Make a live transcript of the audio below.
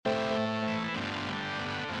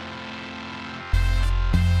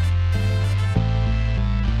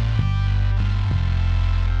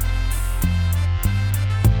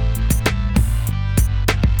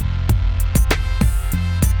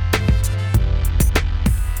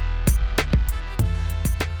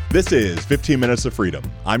This is 15 Minutes of Freedom.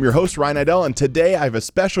 I'm your host, Ryan Idell, and today I have a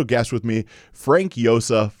special guest with me, Frank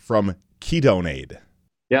Yosa from Ketonaid.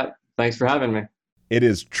 Yeah, thanks for having me. It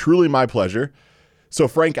is truly my pleasure. So,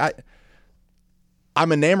 Frank,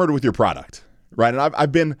 I'm enamored with your product, right? And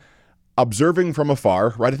I've been observing from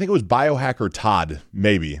afar, right? I think it was Biohacker Todd,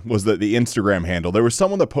 maybe, was the Instagram handle. There was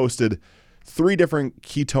someone that posted 3 different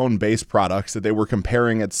ketone-based products that they were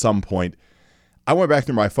comparing at some point. I went back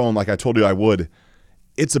through my phone like I told you I would.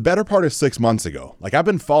 It's a better part of 6 months ago. Like, I've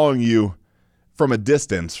been following you from a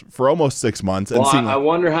distance for almost 6 months. And I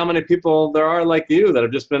wonder how many people there are like you that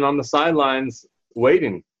have just been on the sidelines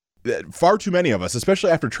waiting. Far too many of us,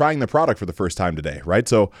 especially after trying the product for the first time today, right?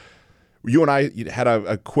 So you and I had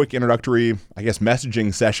a quick introductory,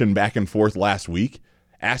 messaging session back and forth last week.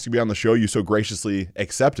 Asked you to be on the show. You so graciously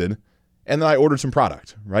accepted. And then I ordered some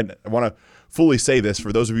product, right? I want to fully say this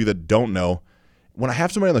for those of you that don't know. When I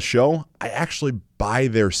have somebody on the show, I actually buy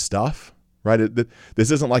their stuff, right?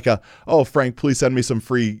 This isn't like Frank, please send me some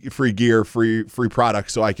free gear, free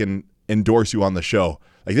products so I can endorse you on the show.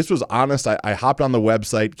 Like, this was honest. I hopped on the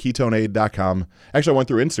website, ketonaid.com. Actually, I went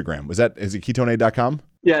through Instagram. Is it ketonaid.com?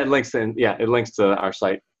 Yeah, it links to our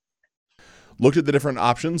site. Looked at the different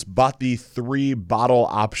options, bought the 3-bottle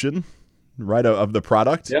option, right, of the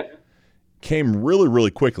product. Yeah. Came really,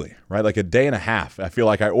 really quickly, right? Like a day and a half. I feel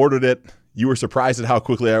like I ordered it. You were surprised at how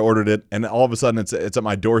quickly I ordered it, and all of a sudden it's at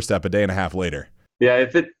my doorstep a day and a half later. Yeah,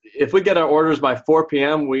 if we get our orders by 4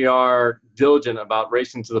 p.m., we are diligent about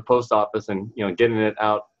racing to the post office and getting it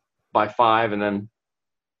out by 5, and then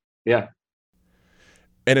yeah.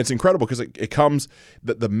 And it's incredible because it comes,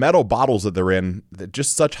 the metal bottles that they're in, they're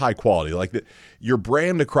just such high quality. Like your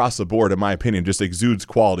brand across the board, in my opinion, just exudes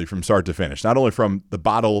quality from start to finish. Not only from the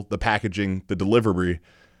bottle, the packaging, the delivery,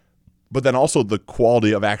 but then also the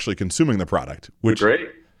quality of actually consuming the product. Which great.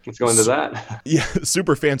 Let's go into that. Yeah,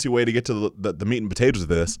 super fancy way to get to the meat and potatoes of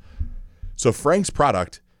this. So Frank's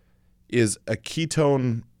product is a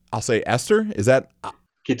ketone, I'll say ester. Is that?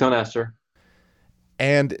 Ketone ester.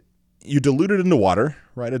 And you dilute it into water,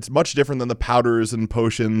 right? It's much different than the powders and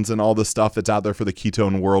potions and all the stuff that's out there for the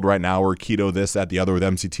ketone world right now, or keto this, that, the other with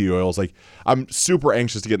MCT oils. Like, I'm super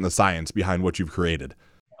anxious to get in the science behind what you've created.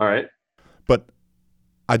 All right. But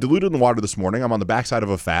I diluted in the water this morning. I'm on the backside of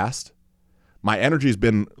a fast. My energy's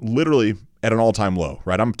been literally at an all-time low,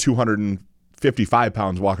 right? I'm 255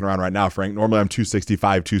 pounds walking around right now, Frank. Normally I'm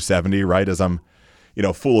 265, 270, right? As I'm,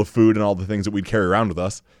 full of food and all the things that we'd carry around with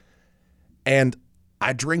us. And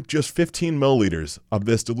I drink just 15 milliliters of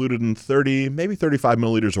this diluted in 30, maybe 35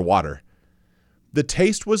 milliliters of water. The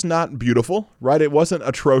taste was not beautiful, right? It wasn't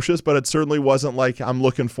atrocious, but it certainly wasn't like I'm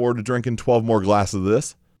looking forward to drinking 12 more glasses of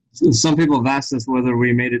this. Some people have asked us whether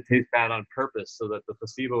we made it taste bad on purpose so that the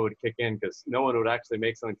placebo would kick in, because no one would actually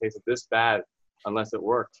make something taste this bad unless it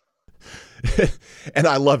worked. And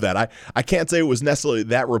I love that. I can't say it was necessarily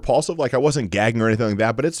that repulsive, like I wasn't gagging or anything like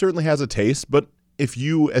that, but it certainly has a taste. But if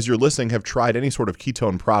you, as you're listening, have tried any sort of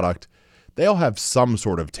ketone product, they all have some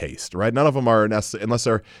sort of taste, right? None of them are necessary unless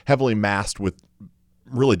they're heavily masked with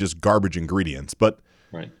really just garbage ingredients. But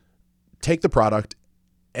right. Take the product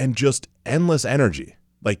and just endless energy.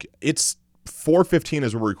 Like, it's 4:15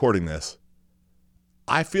 as we're recording this.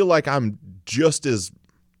 I feel like I'm just as,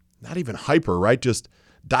 not even hyper, right? Just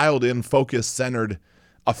dialed in, focused, centered,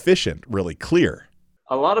 efficient, really clear.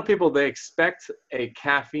 A lot of people, they expect a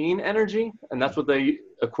caffeine energy, and that's what they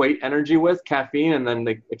equate energy with, caffeine, and then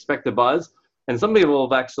they expect a buzz. And some people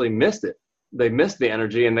have actually missed it. They missed the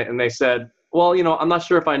energy, and they said, well, I'm not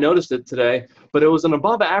sure if I noticed it today, but it was an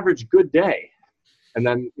above average good day. And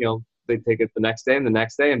then, they take it the next day and the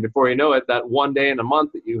next day. And before you know it, that one day in a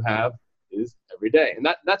month that you have is every day. And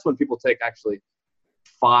that's when people take actually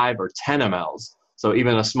 5 or 10 mLs. So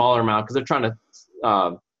even a smaller amount, because they're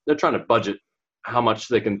trying to budget how much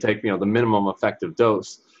they can take, the minimum effective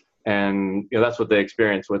dose. And, that's what they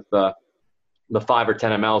experience with the 5 or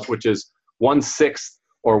 10 mLs, which is 1/6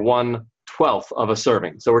 or 1/12 of a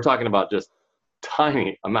serving. So we're talking about just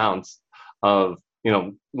tiny amounts of,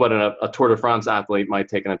 what a Tour de France athlete might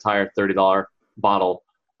take an entire $30 bottle,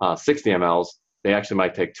 60 mLs. They actually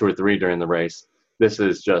might take 2 or 3 during the race. This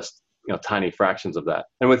is just, tiny fractions of that.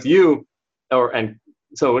 And with you,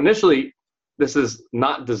 so initially, this is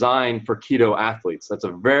not designed for keto athletes. That's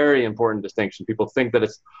a very important distinction. People think that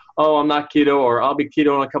it's, I'm not keto, or I'll be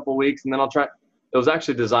keto in a couple of weeks and then I'll try. It was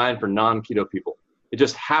actually designed for non-keto people. It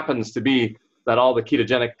just happens to be that all the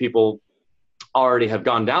ketogenic people already have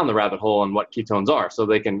gone down the rabbit hole on what ketones are, so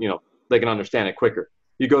they can understand it quicker.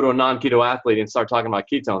 You go to a non-keto athlete and start talking about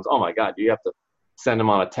ketones, oh my God, you have to send them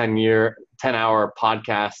on a 10-hour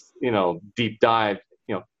podcast, deep dive,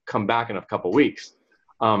 come back in a couple of weeks.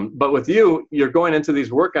 But with you, you're going into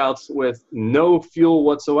these workouts with no fuel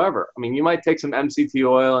whatsoever. I mean, you might take some MCT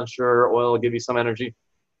oil, and sure, oil will give you some energy,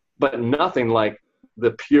 but nothing like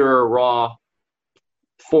the pure raw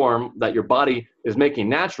form that your body is making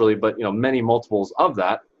naturally, but many multiples of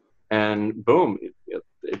that. And boom,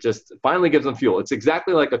 it just finally gives them fuel. It's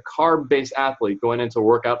exactly like a carb-based athlete going into a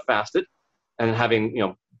workout fasted and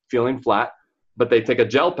having, feeling flat, but they take a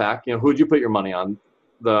gel pack. Who'd you put your money on?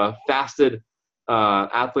 The fasted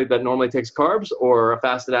athlete that normally takes carbs, or a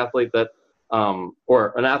fasted athlete that,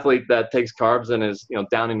 or an athlete that takes carbs and is,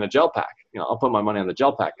 downing the gel pack? I'll put my money on the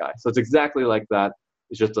gel pack guy. So it's exactly like that.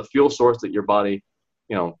 It's just a fuel source that your body,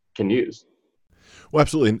 can use. Well,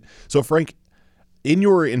 absolutely. So Frank, in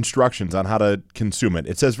your instructions on how to consume it,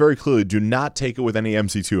 it says very clearly, do not take it with any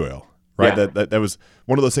MCT oil, right? Yeah. That was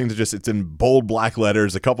one of those things that it's in bold black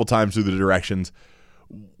letters a couple times through the directions.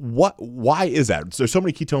 Why is that? There's so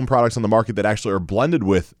many ketone products on the market that actually are blended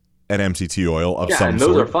with an MCT oil of some and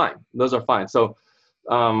sort. Those are fine. So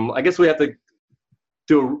I guess we have to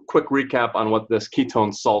do a quick recap on what this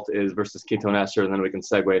ketone salt is versus ketone ester, and then we can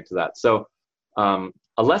segue into that. So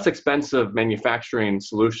a less expensive manufacturing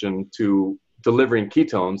solution to delivering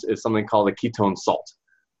ketones is something called a ketone salt.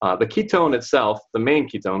 The ketone itself, the main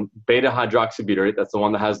ketone, beta-hydroxybutyrate, that's the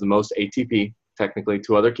one that has the most ATP, technically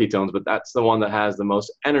two other ketones, but that's the one that has the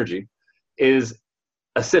most energy, is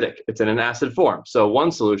acidic. It's in an acid form. So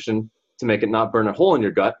one solution to make it not burn a hole in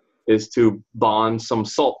your gut is to bond some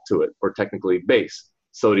salt to it, or technically base: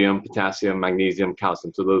 sodium, potassium, magnesium,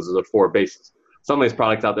 calcium. So those are the four bases. Some of these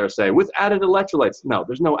products out there say with added electrolytes. No,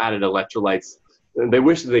 there's no added electrolytes. They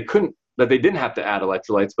wish that they didn't have to add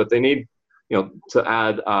electrolytes, but they need, to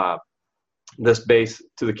add this base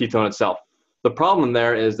to the ketone itself. The problem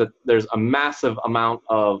there is that there's a massive amount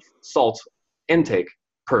of salt intake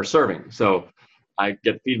per serving. So I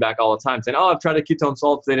get feedback all the time saying, "Oh, I've tried a ketone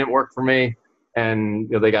salts, they didn't work for me," and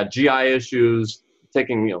they got GI issues,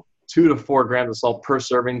 taking 2 to 4 grams of salt per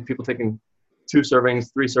serving. People taking 2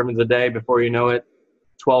 servings, 3 servings a day. Before you know it,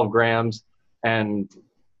 12 grams, and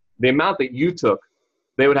the amount that you took,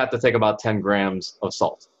 they would have to take about 10 grams of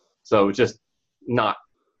salt. So it's just not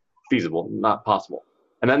feasible, not possible.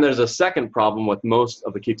 And then there's a second problem with most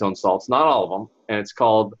of the ketone salts, not all of them, and it's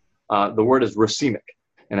called, the word is racemic,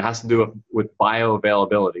 and it has to do with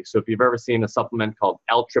bioavailability. So if you've ever seen a supplement called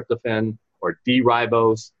L-tryptophan or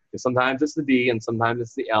D-ribose, sometimes it's the D and sometimes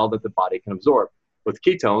it's the L that the body can absorb. With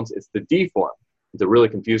ketones, it's the D form. To really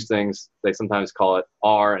confuse things, they sometimes call it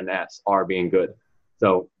R and S, R being good.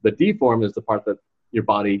 So the D form is the part that your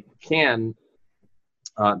body can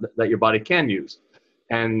use.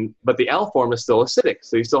 But the L form is still acidic,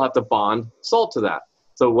 so you still have to bond salt to that.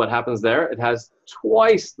 So what happens there? It has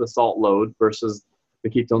twice the salt load versus the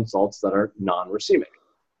ketone salts that are non-racemic.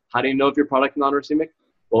 How do you know if your product is non-racemic?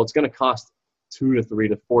 Well, it's going to cost 2 to 3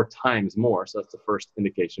 to 4 times more. So that's the first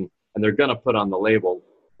indication. And they're going to put on the label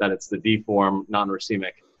that it's the D form,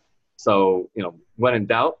 non-racemic. So, when in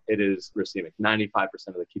doubt, it is racemic. 95%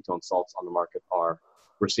 of the ketone salts on the market are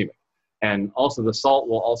racemic. And also the salt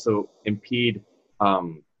will also impede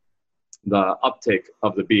the uptake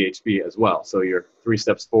of the BHB as well. So you're 3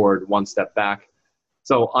 steps forward, 1 step back.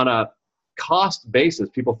 So on a cost basis,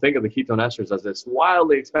 people think of the ketone esters as this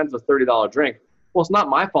wildly expensive $30 drink. Well, it's not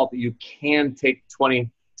my fault that you can take 20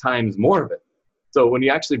 times more of it. So when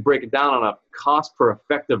you actually break it down on a cost per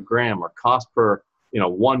effective gram or cost per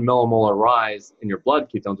 1 millimolar rise in your blood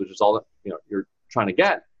ketones, which is all that you're trying to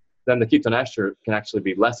get, then the ketone ester can actually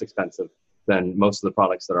be less expensive than most of the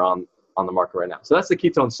products that are on the market right now. So that's the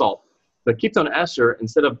ketone salt. The ketone ester,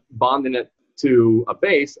 instead of bonding it to a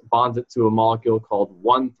base, bonds it to a molecule called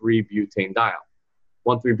 1,3-butanediol.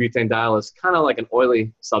 1,3-butanediol is kind of like an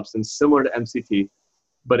oily substance similar to MCT,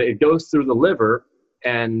 but it goes through the liver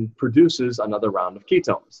and produces another round of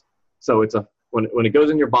ketones. So when it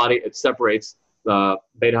goes in your body, it separates the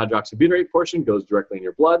beta-hydroxybutyrate portion, goes directly in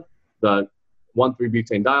your blood. The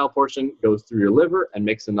 1,3-butanediol portion goes through your liver and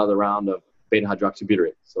makes another round of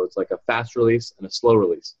beta-hydroxybutyrate. So it's like a fast release and a slow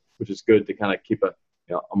release, which is good to kind of keep a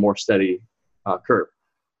more steady curve.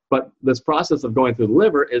 But this process of going through the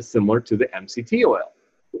liver is similar to the MCT oil.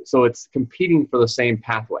 So it's competing for the same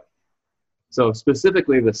pathway. So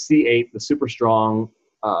specifically the C8, the super strong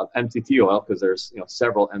MCT oil, because there's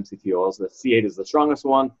several MCT oils, the C8 is the strongest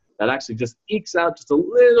one that actually just ekes out just a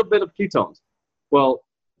little bit of ketones. Well,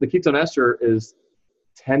 the ketone ester is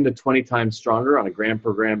 10 to 20 times stronger on a gram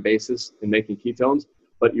per gram basis in making ketones,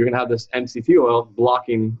 but you're going to have this MCT oil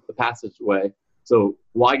blocking the passageway. So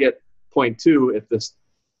why get 0.2 if this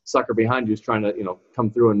sucker behind you is trying to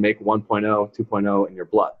come through and make 1.0, 2.0 in your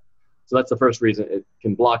blood? So that's the first reason it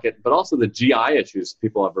can block it, but also the GI issues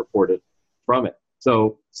people have reported from it.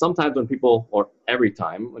 So sometimes when people, or every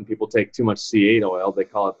time when people take too much C8 oil, they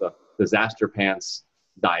call it the disaster pants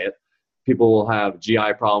diet. People will have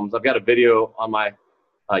GI problems. I've got a video on my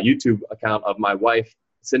YouTube account of my wife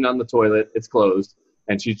sitting on the toilet. It's closed,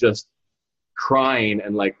 and she's just crying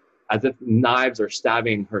and like as if knives are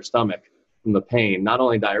stabbing her stomach from the pain. Not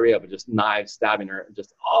only diarrhea, but just knives stabbing her.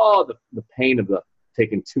 Just the pain of the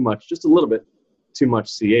taking too much, just a little bit too much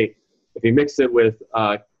C8. If you mix it with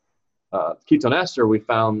ketone ester, we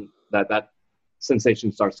found that sensation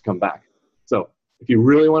starts to come back. So if you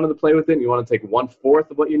really wanted to play with it, and you want to take 1/4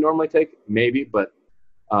 of what you normally take, maybe, but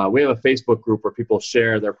we have a Facebook group where people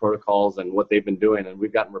share their protocols and what they've been doing, and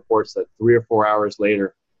we've gotten reports that 3 or 4 hours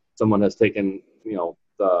later, someone has taken,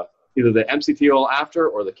 either the MCT oil after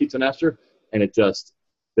or the ketone ester, and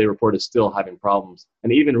they reported still having problems.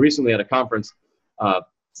 And even recently at a conference,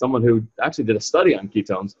 someone who actually did a study on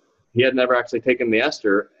ketones, he had never actually taken the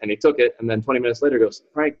ester, and he took it, and then 20 minutes later goes,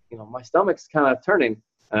 Frank, my stomach's kind of turning.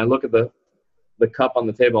 And I look at the cup on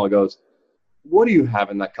the table and goes, what do you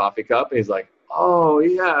have in that coffee cup? And he's like, oh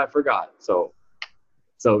yeah, I forgot. So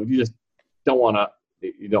you just don't want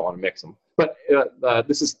to mix them. But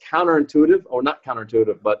this is counterintuitive, or not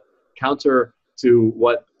counterintuitive, but counter to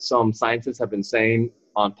what some scientists have been saying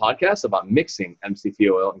on podcasts about mixing MCT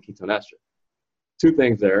oil and ketone ester. Two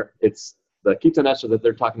things there. It's the ketone ester that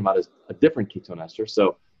they're talking about is a different ketone ester.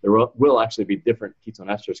 So there will actually be different ketone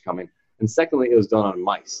esters coming. And secondly, it was done on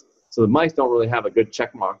mice. So the mice don't really have a good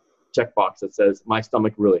checkbox that says my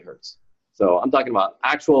stomach really hurts. So I'm talking about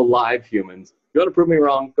actual live humans. If you want to prove me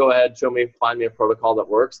wrong, go ahead, show me, find me a protocol that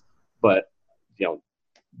works. But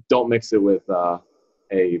don't mix it with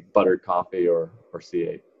a buttered coffee or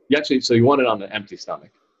C8. So you want it on an empty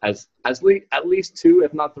stomach, at least 2,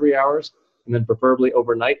 if not 3 hours, and then preferably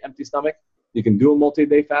overnight empty stomach. You can do a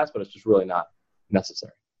multi-day fast, but it's just really not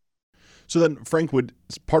necessary. So then, Frank,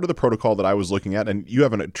 part of the protocol that I was looking at, and you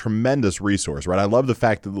have a tremendous resource, right? I love the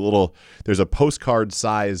fact that there's a postcard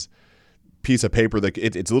size piece of paper that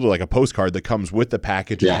it's literally like a postcard that comes with the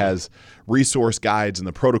package. Yeah. It has resource guides and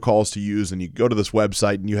the protocols to use, and you go to this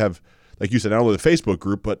website and you have, like you said, not only the Facebook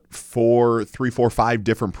group, but 3, 4, 5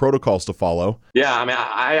 different protocols to follow. Yeah, I mean,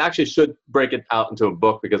 I actually should break it out into a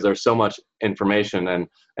book because there's so much information, and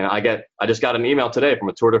I just got an email today from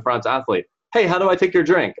a Tour de France athlete. Hey, how do I take your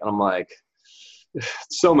drink? And I'm like,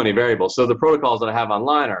 so many variables. So the protocols that I have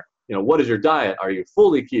online are, what is your diet? Are you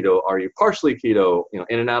fully keto? Are you partially keto?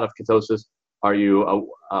 In and out of ketosis? Are you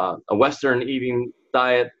a Western eating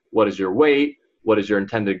diet? What is your weight? What is your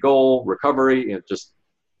intended goal? Recovery?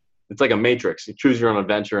 It's like a matrix. You choose your own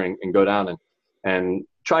adventure and go down and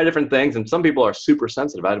try different things. And some people are super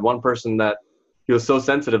sensitive. I had one person that he was so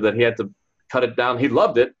sensitive that he had to cut it down. He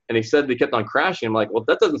loved it, and he said he kept on crashing. I'm like, well,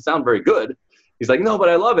 that doesn't sound very good. He's like, no, but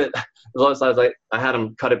I love it. I had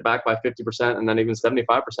him cut it back by 50% and then even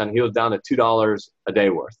 75%. He was down to $2 a day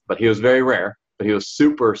worth, but he was very rare, but he was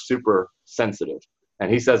super, super sensitive.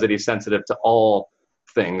 And he says that he's sensitive to all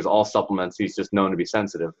things, all supplements. He's just known to be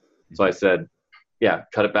sensitive. So I said, yeah,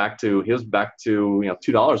 cut it back to, he was back to,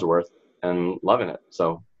 $2 worth and loving it.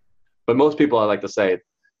 So, but most people, I like to say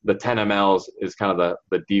the 10 mLs is kind of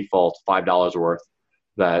the default $5 worth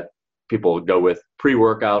that people go with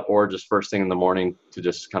pre-workout or just first thing in the morning to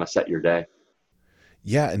just kind of set your day.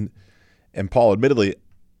 Yeah. And Paul,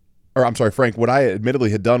 Frank, what I admittedly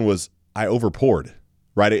had done was I over poured,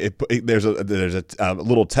 right? There's a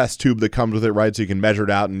little test tube that comes with it, right? So you can measure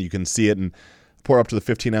it out and you can see it and pour up to the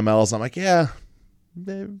 15 mLs. I'm like, yeah,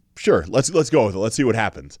 sure. Let's go with it. Let's see what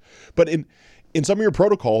happens. But in some of your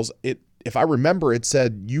protocols, if I remember, it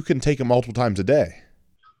said you can take it multiple times a day.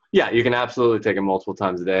 Yeah, you can absolutely take it multiple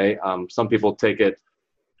times a day. Some people take it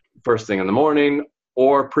first thing in the morning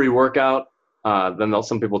or pre-workout. Then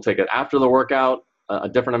some people take it after the workout, a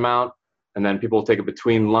different amount. And then people take it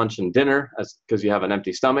between lunch and dinner because you have an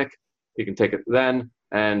empty stomach. You can take it then.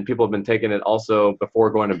 And people have been taking it also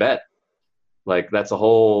before going to bed. Like that's a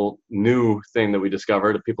whole new thing that we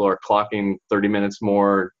discovered. People are clocking 30 minutes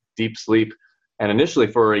more deep sleep. And initially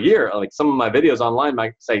for a year, like some of my videos online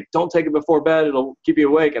might say, don't take it before bed, it'll keep you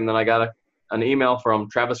awake. And then I got an email from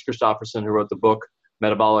Travis Christofferson, who wrote the book,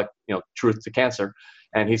 Metabolic, Truth to Cancer.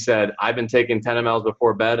 And he said, I've been taking 10 mLs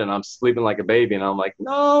before bed and I'm sleeping like a baby. And I'm like,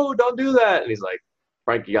 no, don't do that. And he's like,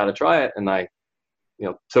 Frank, you got to try it. And I,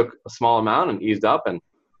 took a small amount and eased up. And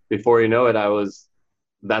before you know it,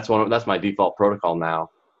 that's my default protocol now,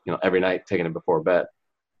 every night taking it before bed.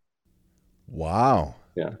 Wow.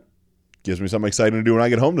 Yeah. Gives me something exciting to do when I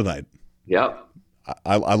get home tonight. Yep.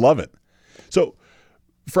 I love it. So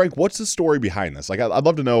Frank, what's the story behind this? Like, I'd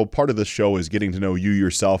love to know. Part of this show is getting to know you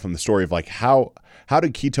yourself and the story of like how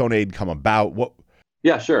did Ketoneaid come about? What?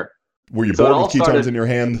 Yeah, sure. Were you born with ketones in your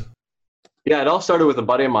hand? Yeah, it all started with a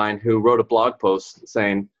buddy of mine who wrote a blog post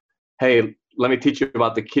saying, "Hey, let me teach you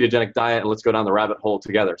about the ketogenic diet and let's go down the rabbit hole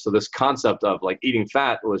together." So this concept of like eating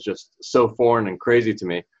fat was just so foreign and crazy to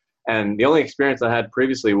me. And the only experience I had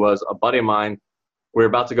previously was a buddy of mine. We were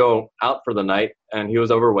about to go out for the night and he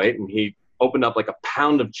was overweight and he opened up like a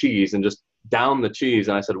pound of cheese and just downed the cheese.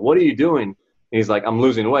 And I said, "What are you doing?" And he's like, "I'm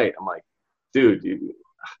losing weight." I'm like, "Dude,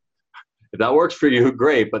 if that works for you,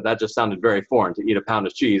 great." But that just sounded very foreign to eat a pound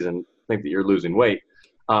of cheese and think that you're losing weight.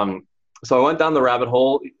 So I went down the rabbit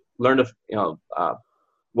hole, learned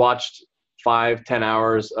watched 5-10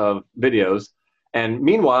 hours of videos. And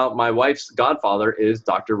meanwhile, my wife's godfather is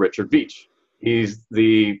Dr. Richard Veech. He's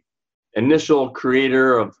the initial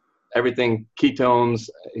creator of everything ketones.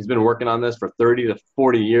 He's been working on this for 30 to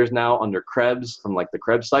 40 years now under Krebs, from like the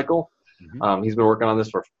Krebs cycle. Mm-hmm. He's been working on this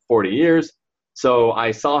for 40 years. So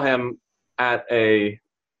I saw him at a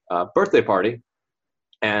birthday party,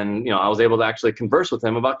 and I was able to actually converse with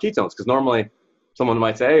him about ketones, because normally someone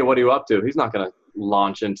might say, "Hey, what are you up to?" He's not going to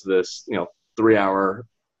launch into this 3-hour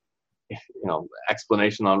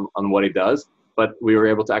explanation on what he does. But we were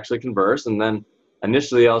able to actually converse, and then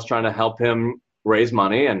initially I was trying to help him raise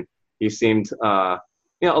money, and he seemed a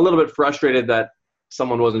little bit frustrated that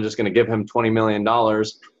someone wasn't just going to give him $20 million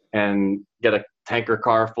and get a tanker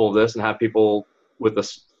car full of this and have people with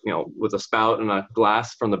a spout and a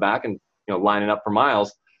glass from the back and lining up for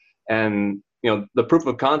miles. And the proof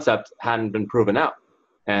of concept hadn't been proven out.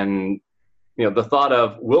 And the thought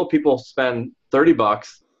of, will people spend $30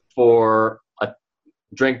 for a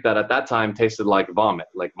drink that at that time tasted like vomit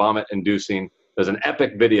inducing? There's an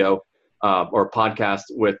epic video or podcast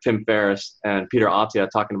with Tim Ferriss and Peter Attia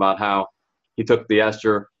talking about how he took the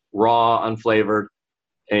ester raw, unflavored,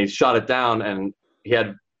 and he shot it down, and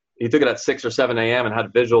he took it at 6 or 7 a.m. and had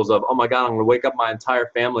visuals of, "Oh my God, I'm going to wake up my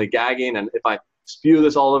entire family gagging. And if I spew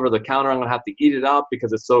this all over the counter, I'm going to have to eat it up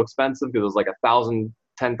because it's so expensive," because it was like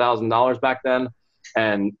 $10,000 back then.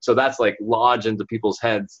 And so that's like lodged into people's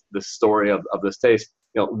heads, the story of this taste.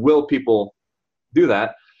 Will people do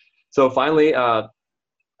that? So finally,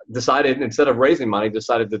 decided, instead of raising money,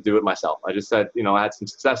 decided to do it myself. I just said, I had some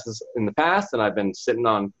successes in the past and I've been sitting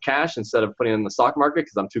on cash instead of putting it in the stock market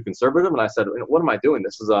because I'm too conservative. And I said, what am I doing?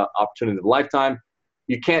 This is an opportunity of a lifetime.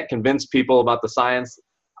 You can't convince people about the science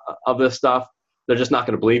of this stuff. They're just not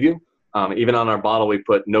going to believe you. Even on our bottle, we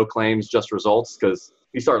put no claims, just results, because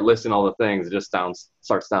you start listing all the things, it just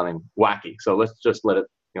starts sounding wacky. So let's just let it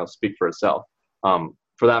speak for itself.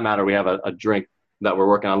 For that matter, we have a drink that we're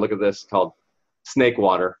working on. Look at this, called Snake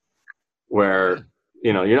Water, where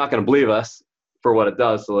you're not going to believe us for what it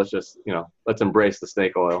does. So let's embrace the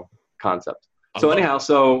snake oil concept. So anyhow,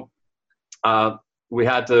 we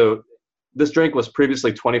had to. This drink was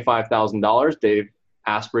previously $25,000. Dave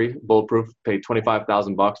Asprey, Bulletproof, paid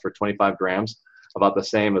 $25,000 for 25 grams, about the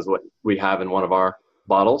same as what we have in one of our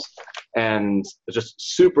bottles, and it's just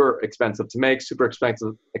super expensive to make. Super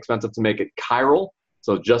expensive to make it chiral,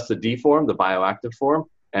 so just the D form, the bioactive form.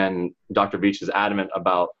 And Dr. Veech is adamant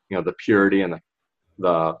about the purity and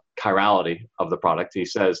the chirality of the product. He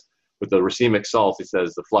says with the racemic salts, he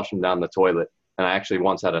says to flush them down the toilet. And I actually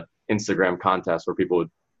once had an Instagram contest where people would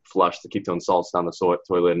flush the ketone salts down the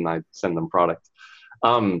toilet, and I send them product.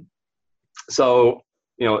 So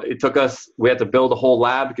it took us. We had to build a whole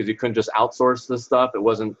lab because you couldn't just outsource this stuff. It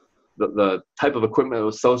wasn't the type of equipment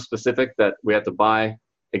was so specific that we had to buy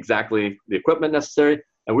exactly the equipment necessary.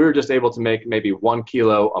 And we were just able to make maybe 1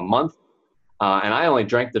 kilo a month. And I only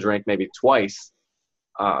drank the drink maybe twice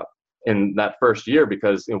in that first year,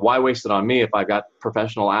 because why waste it on me if I got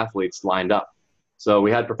professional athletes lined up? So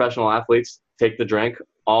we had professional athletes take the drink,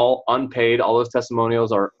 all unpaid. All those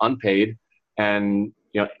testimonials are unpaid, and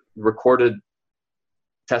recorded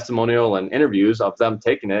testimonial and interviews of them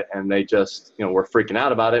taking it, and they just were freaking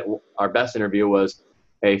out about it. Our best interview was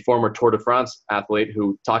a former Tour de France athlete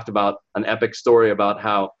who talked about an epic story about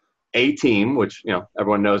how a team, which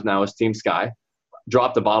everyone knows now is Team Sky,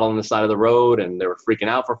 dropped a bottle on the side of the road, and they were freaking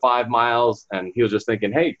out for 5 miles. And he was just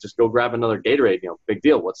thinking, "Hey, just go grab another Gatorade. Big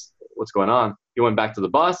deal. What's going on?" He went back to the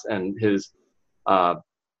bus, and his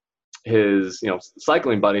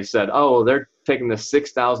cycling buddy said, "Oh, they're taking this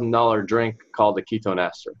 $6,000 drink called the ketone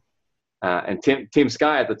ester." And Team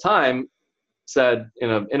Sky at the time said in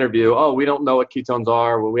an interview, "Oh, we don't know what ketones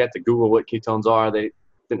are. Well, we had to Google what ketones are. They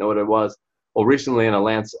didn't know what it was." Well, recently in a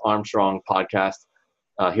Lance Armstrong podcast,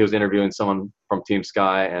 he was interviewing someone from Team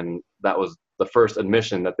Sky, and that was the first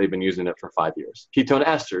admission that they've been using it for 5 years. Ketone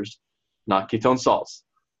esters, not ketone salts.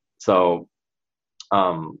 So,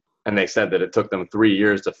 and they said that it took them 3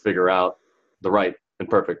 years to figure out the right and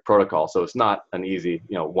perfect protocol. So it's not an easy,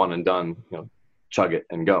 one and done, chug it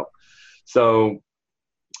and go. So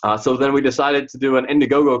then we decided to do an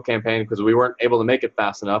Indiegogo campaign because we weren't able to make it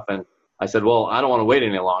fast enough. And I said, well, I don't want to wait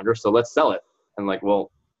any longer, so let's sell it. And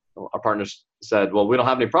our partners said, well, we don't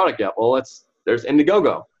have any product yet. Well, there's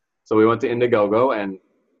Indiegogo. So we went to Indiegogo and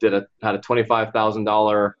had a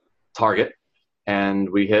 $25,000 target, and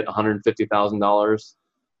we hit $150,000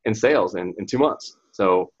 in sales in 2 months.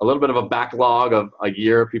 So a little bit of a backlog of a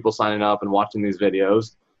year of people signing up and watching these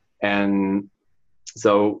videos. And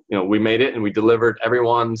so, we made it, and we delivered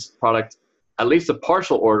everyone's product, at least a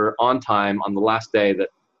partial order, on time on the last day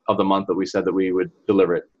of the month that we said that we would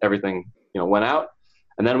deliver it. Everything, went out.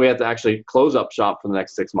 And then we had to actually close up shop for the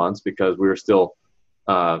next 6 months because we were still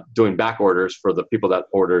doing back orders for the people that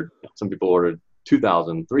ordered. Some people ordered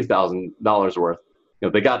 $2,000, $3,000 worth.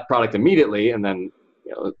 They got product immediately, and then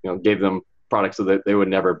gave them products so that they would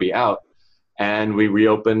never be out. And we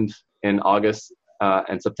reopened in August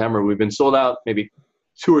and September. We've been sold out maybe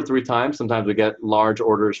 2 or 3 times. Sometimes we get large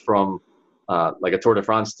orders from like a Tour de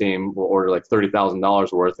France team will order like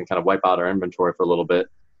 $30,000 worth and kind of wipe out our inventory for a little bit.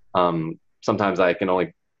 Sometimes I can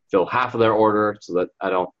only fill half of their order so that I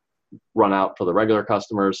don't run out for the regular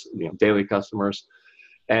customers, daily customers.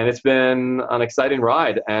 And it's been an exciting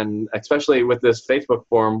ride. And especially with this Facebook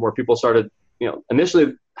forum where people started,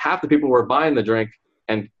 initially half the people were buying the drink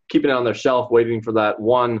and keeping it on their shelf, waiting for that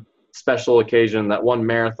one special occasion, that one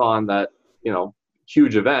marathon, that,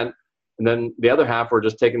 huge event. And then the other half were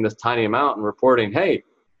just taking this tiny amount and reporting, hey,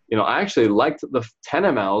 I actually liked the 10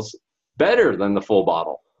 mLs better than the full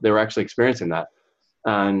bottle. They were actually experiencing that.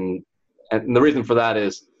 And the reason for that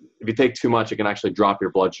is if you take too much, it can actually drop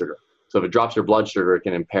your blood sugar. So if it drops your blood sugar, it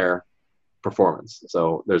can impair performance.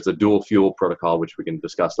 So there's a dual fuel protocol, which we can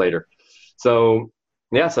discuss later. So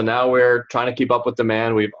now we're trying to keep up with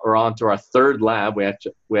demand. We're on to our 3rd lab. We had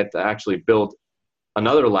to actually build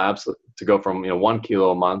another lab to go from 1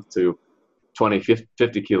 kilo a month to 20,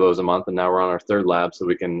 50 kilos a month. And now we're on our 3rd lab, so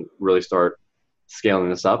we can really start scaling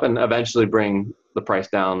this up and eventually bring the price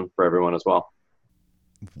down for everyone as well.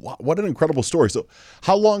 What an incredible story. So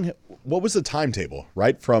what was the timetable,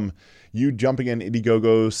 right? From you jumping in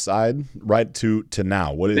Indiegogo's side, right, to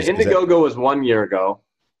now? The Indiegogo was 1 year ago.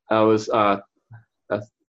 It was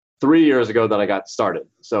 3 years ago that I got started.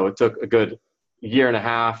 So it took a good year and a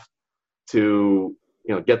half to,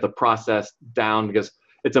 get the process down, because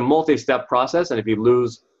it's a multi-step process. And if you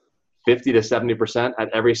lose 50 to 70% at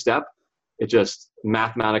every step, it just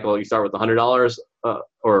mathematical. You start with $100 or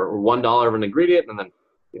 $1 of an ingredient, and then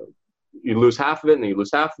you lose half of it, and then you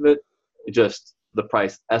lose half of it. The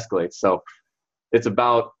price escalates. So it's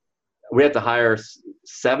we had to hire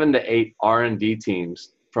 7 to 8 R&D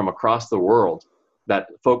teams from across the world that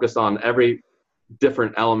focus on every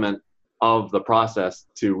different element of the process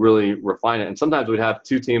to really refine it. And sometimes we'd have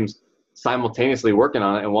 2 teams simultaneously working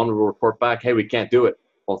on it, and one would report back, hey, we can't do it.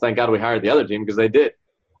 Well, thank God we hired the other team, because they did.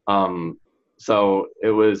 So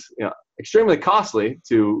it was extremely costly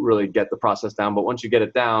to really get the process down. But once you get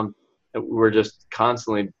it down, we're just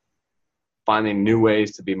constantly finding new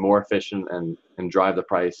ways to be more efficient and drive the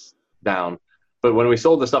price down. But when we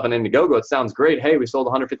sold the stuff in Indiegogo, it sounds great. Hey, we sold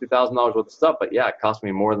 $150,000 worth of stuff, but yeah, it cost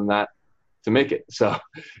me more than that to make it. So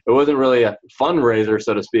it wasn't really a fundraiser,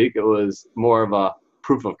 so to speak. It was more of a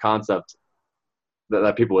proof of concept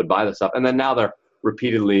that people would buy the stuff. And then now they're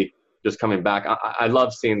repeatedly just coming back. I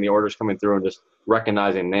love seeing the orders coming through and just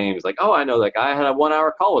recognizing names like, oh, I know that guy. I had a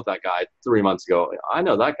 1-hour call with that guy 3 months ago. I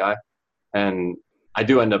know that guy. And I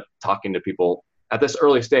do end up talking to people at this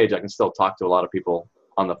early stage. I can still talk to a lot of people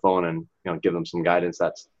on the phone and give them some guidance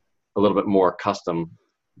that's a little bit more custom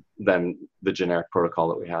than the generic protocol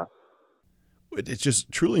that we have. It's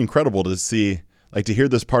just truly incredible to see, like, to hear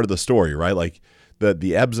this part of the story, right? Like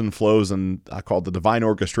the ebbs and flows, and I call it the divine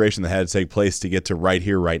orchestration that had to take place to get to right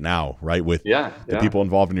here, right now, right? With the people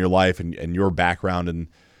involved in your life and your background and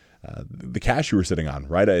the cash you were sitting on,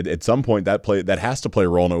 right? At some point that has to play a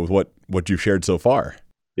role in it with what you've shared so far.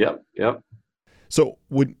 Yep. So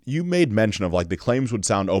when you made mention of, like, the claims would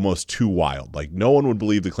sound almost too wild, like no one would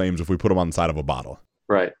believe the claims if we put them on the side of a bottle.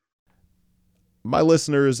 Right. My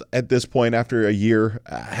listeners at this point, after a year,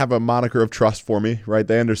 have a moniker of trust for me, right?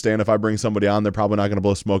 They understand if I bring somebody on, they're probably not going to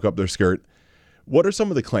blow smoke up their skirt. What are some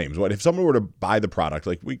of the claims? What if someone were to buy the product,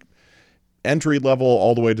 like entry level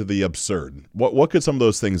all the way to the absurd? What could some of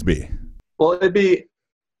those things be? Well, it'd be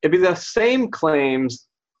the same claims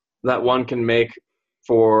that one can make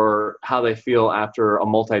for how they feel after a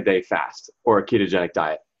multi-day fast or a ketogenic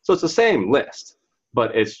diet. So it's the same list,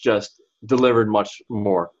 but it's just delivered much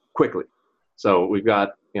more quickly. So we've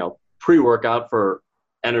got, pre-workout for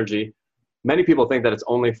energy. Many people think that it's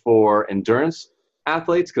only for endurance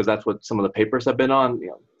athletes because that's what some of the papers have been on,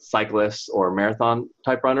 cyclists or marathon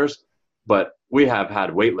type runners. But we have had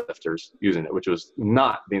weightlifters using it, which was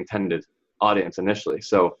not the intended audience initially.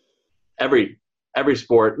 So every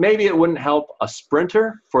sport, maybe it wouldn't help a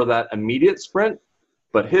sprinter for that immediate sprint,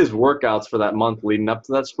 but his workouts for that month leading up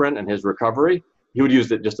to that sprint and his recovery, he would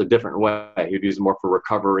use it just a different way. He would use it more for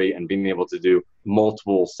recovery and being able to do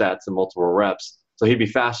multiple sets and multiple reps. So he'd be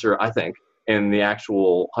faster, I think, in the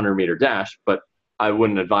actual 100-meter dash, but I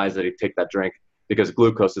wouldn't advise that he take that drink because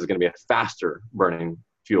glucose is going to be a faster burning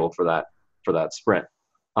fuel for that sprint.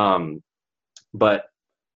 But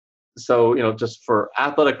so, just for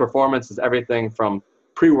athletic performance is everything from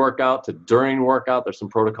pre-workout to during workout. There's some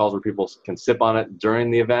protocols where people can sip on it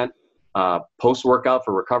during the event. Post-workout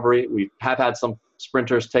for recovery. We have had some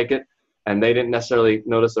sprinters take it and they didn't necessarily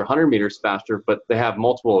notice their 100 meters faster, but they have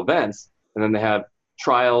multiple events and then they have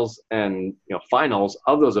trials and finals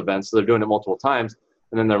of those events. So they're doing it multiple times.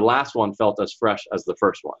 And then their last one felt as fresh as the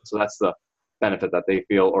first one. So that's the benefit that they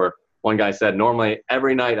feel. Or one guy said, normally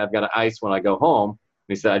every night I've got to ice when I go home. And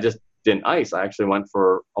he said, I just didn't ice. I actually went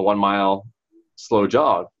for a 1 mile slow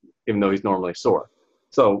jog, even though he's normally sore.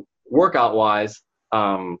 So workout wise,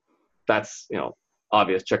 that's,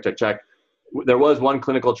 obvious. Check. There was one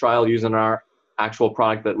clinical trial using our actual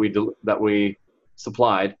product that we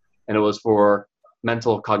supplied, and it was for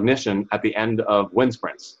mental cognition at the end of wind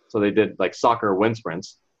sprints. So they did like soccer wind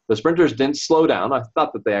sprints. The sprinters didn't slow down. I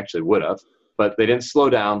thought that they actually would have, but they didn't slow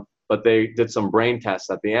down, but they did some brain tests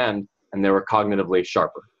at the end and they were cognitively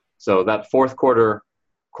sharper. So that fourth quarter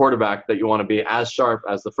quarterback that you want to be as sharp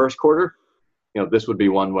as the first quarter, this would be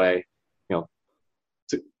one way,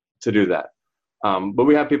 to do that. But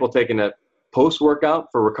we have people taking it post-workout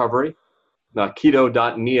for recovery.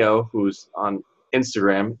 Keto.neo, who's on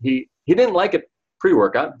Instagram, he didn't like it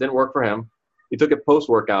pre-workout, didn't work for him. He took it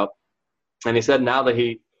post-workout, and he said now that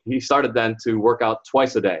he started then to work out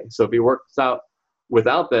twice a day. So if he works out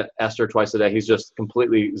without the ester twice a day, he's just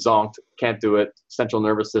completely zonked, can't do it. Central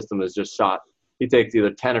nervous system is just shot. He takes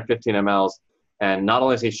either 10 or 15 mLs, and not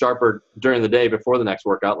only is he sharper during the day before the next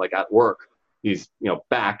workout, like at work, he's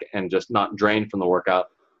back and just not drained from the workout.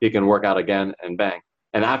 He can work out again and bang.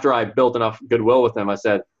 And after I built enough goodwill with him, I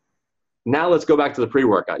said, now let's go back to the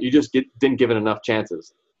pre-workout. You just didn't give it enough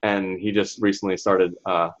chances. And he just recently started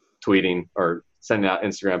tweeting or sending out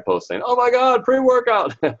Instagram posts saying, oh my God,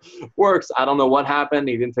 pre-workout works. I don't know what happened.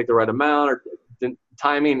 He didn't take the right amount or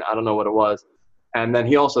timing. I don't know what it was. And then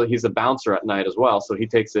he's a bouncer at night as well. So he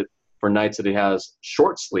takes it for nights that he has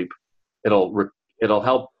short sleep. It'll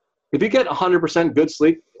help. If you get 100% good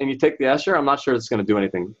sleep and you take the ester, I'm not sure it's going to do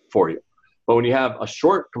anything for you. But when you have a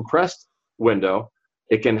short compressed window,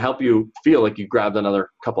 it can help you feel like you grabbed another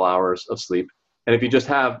couple hours of sleep. And if you just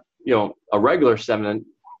have, a regular 7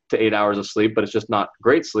 to 8 hours of sleep, but it's just not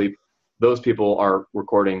great sleep, those people are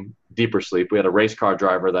recording deeper sleep. We had a race car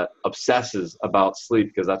driver that obsesses about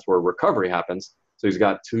sleep because that's where recovery happens. So he's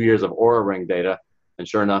got 2 years of Oura Ring data, and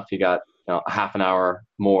sure enough, he got a half an hour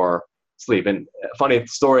more sleep. And funny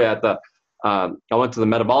story I went to the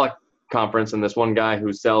metabolic conference, and this one guy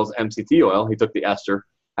who sells MCT oil, he took the ester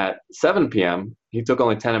at 7 p.m. He took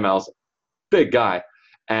only 10 mLs, big guy.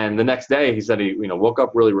 And the next day he said he woke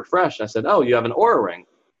up really refreshed. I said, oh, you have an Oura Ring.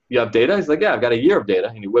 You have data? He's like, yeah, I've got a year of data.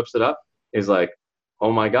 And he whips it up. He's like,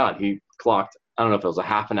 oh my God, he clocked, I don't know if it was a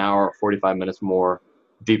half an hour or 45 minutes more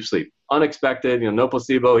deep sleep. Unexpected, no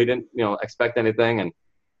placebo. He didn't, expect anything. And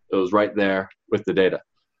it was right there with the data.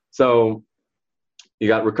 So you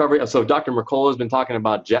got recovery. So Dr. Mercola has been talking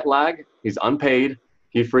about jet lag. He's unpaid.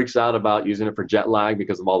 He freaks out about using it for jet lag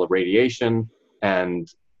because of all the radiation.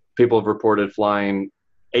 And people have reported flying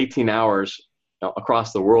 18 hours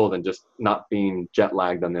across the world and just not being jet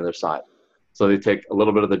lagged on the other side. So they take a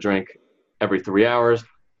little bit of the drink every 3 hours.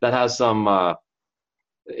 That has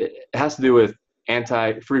it has to do with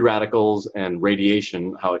anti-free radicals and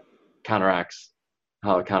radiation, how it counteracts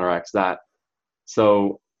that.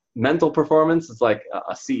 So mental performance, it's like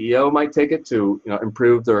a CEO might take it to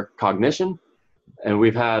improve their cognition. And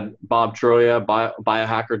we've had Bob Troya,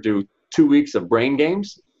 biohacker, do 2 weeks of brain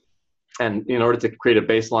games. And in order to create a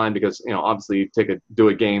baseline, because obviously you do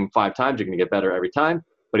a game 5 times, you're going to get better every time.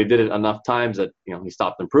 But he did it enough times that he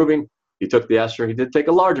stopped improving. He took the ester. He did take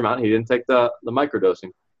a large amount. He didn't take the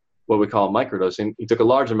microdosing, what we call microdosing. He took a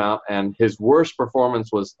large amount, and his worst performance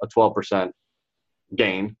was a 12%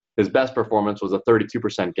 gain. His best performance was a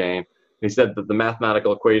 32% gain. He said that the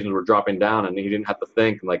mathematical equations were dropping down, and he didn't have to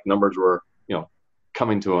think. Like numbers were,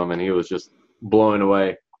 coming to him, and he was just blowing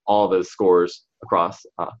away all of his scores across.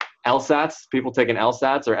 LSATs, people taking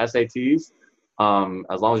LSATs or SATs,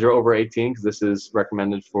 as long as you're over 18, because this is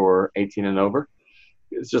recommended for 18 and over.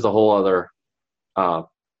 It's just a whole other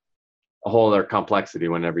complexity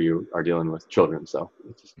whenever you are dealing with children. So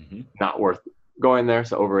it's just not worth going there.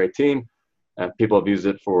 So over 18, people have used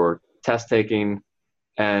it for test taking,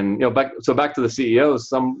 and back to the CEOs.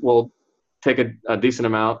 Some will take a decent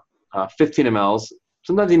amount, 15 mLs.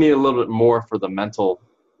 Sometimes you need a little bit more for the mental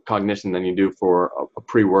cognition than you do for a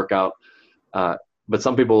pre-workout. But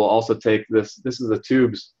some people will also take this. This is the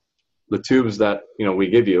tubes that we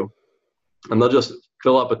give you, and they'll just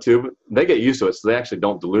fill up a tube. They get used to it, so they actually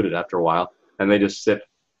don't dilute it after a while, and they just sip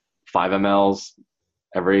 5 mLs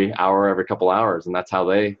every hour, every couple hours, and that's how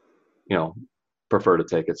they, prefer to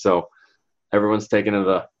take it. So everyone's taking it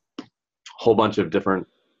a whole bunch of different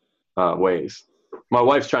ways. My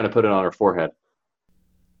wife's trying to put it on her forehead.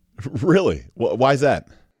 Really? Why is that?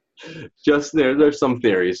 Just there's some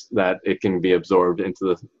theories that it can be absorbed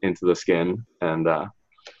into the skin, and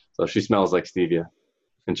so she smells like stevia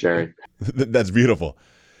and cherry. That's beautiful.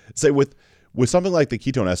 Say with something like the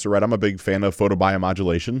ketone ester, right? I'm a big fan of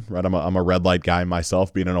photobiomodulation, right? I'm a red light guy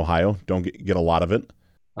myself, being in Ohio. Don't get a lot of it.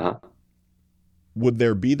 Would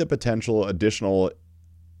there be the potential additional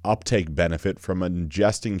uptake benefit from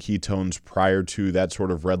ingesting ketones prior to that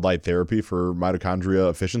sort of red light therapy for mitochondria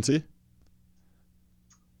efficiency?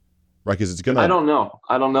 Right, because it's gonna. I don't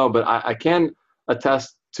know, but I can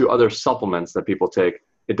attest to other supplements that people take.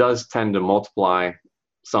 It does tend to multiply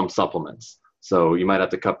some supplements, so you might have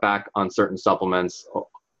to cut back on certain supplements.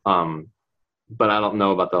 But I don't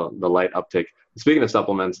know about the light uptake. Speaking of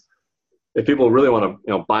supplements, if people really want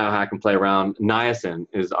to biohack and play around, niacin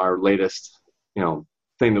is our latest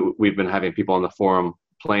thing that we've been having people on the forum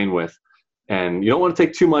playing with. And you don't want to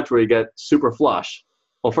take too much where you get super flush.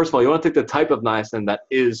 Well, first of all, you want to take the type of niacin that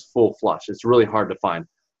is full flush. It's really hard to find.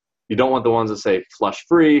 You don't want the ones that say flush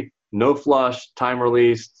free, no flush, time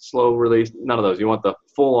released, slow release, none of those. You want the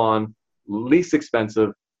full on, least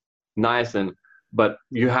expensive niacin, but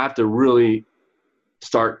you have to really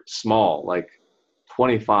start small, like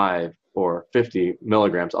 25 or 50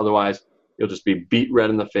 milligrams. Otherwise, you'll just be beat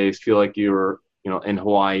red in the face, feel like you were in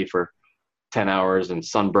Hawaii for 10 hours and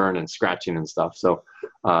sunburn and scratching and stuff. So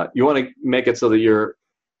you want to make it so that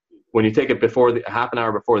when you take it half an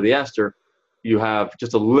hour before the ester, you have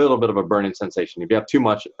just a little bit of a burning sensation. If you have too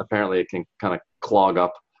much, apparently it can kind of clog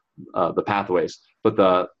up the pathways. But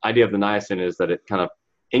the idea of the niacin is that it kind of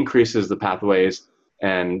increases the pathways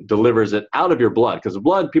and delivers it out of your blood. Because the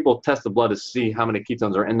blood, people test the blood to see how many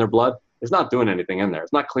ketones are in their blood. It's not doing anything in there.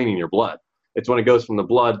 It's not cleaning your blood. It's when it goes from the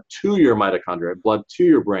blood to your mitochondria, blood to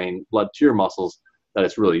your brain, blood to your muscles, that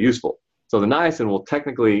it's really useful. So the niacin will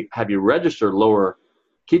technically have you register lower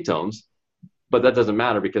ketones, but that doesn't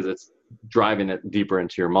matter because it's driving it deeper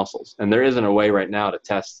into your muscles. And there isn't a way right now to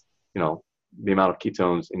test, the amount of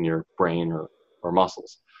ketones in your brain or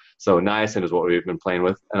muscles. So niacin is what we've been playing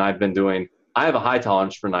with. And I have a high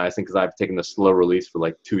tolerance for niacin because I've taken the slow release for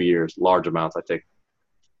like 2 years, large amounts. I take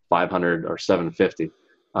 500 or 750.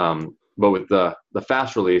 But with the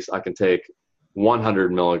fast release, I can take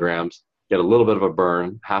 100 milligrams, get a little bit of a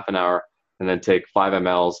burn, half an hour, and then take 5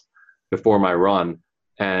 mLs before my run.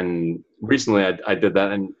 And recently I did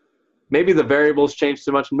that, and maybe the variables changed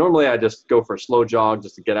too much. Normally I just go for a slow jog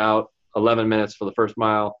just to get out, 11 minutes for the first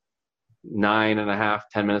mile, 9.5,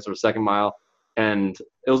 10 minutes for the second mile. And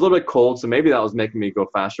it was a little bit cold, so maybe that was making me go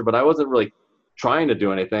faster, but I wasn't really trying to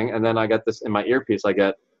do anything. And then I got this in my earpiece. I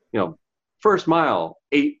get, first mile,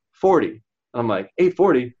 8:40. And I'm like,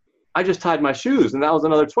 8:40? I just tied my shoes, and that was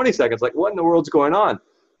another 20 seconds. Like, what in the world's going on?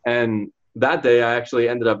 And that day I actually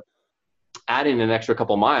ended up adding an extra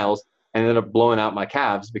couple miles and ended up blowing out my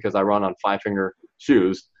calves because I run on 5-finger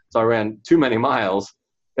shoes. So I ran too many miles.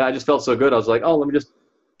 And I just felt so good. I was like, let me just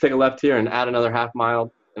take a left here and add another half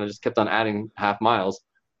mile. And I just kept on adding half miles.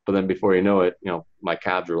 But then before you know it, my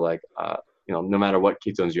calves were like, no matter what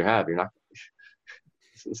ketones you have,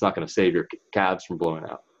 it's not going to save your calves from blowing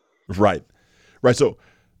out. Right. So,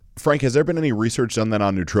 Frank, has there been any research done then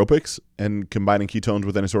on nootropics and combining ketones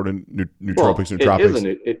with any sort of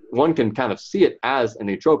nootropics? One can kind of see it as a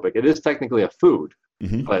nootropic. It is technically a food,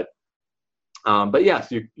 but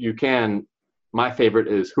yes, you can. My favorite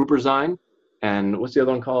is Huperzine, and what's the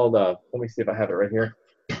other one called? Let me see if I have it right here.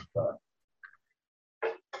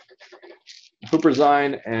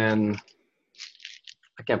 Huperzine and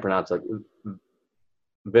I can't pronounce it.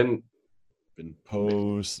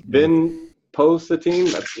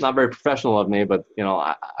 Vinpocetine. That's not very professional of me, but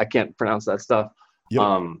I can't pronounce that stuff. Yep.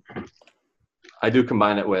 I do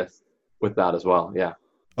combine it with that as well. Yeah.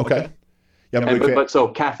 Okay. Yeah, I'm a big fan. But so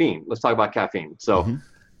caffeine, let's talk about caffeine. So Mm-hmm.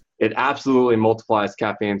 it absolutely multiplies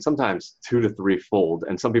caffeine, sometimes 2 to 3 fold.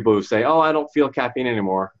 And some people who say, "Oh, I don't feel caffeine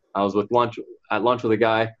anymore." I was at lunch with a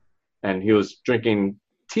guy, and he was drinking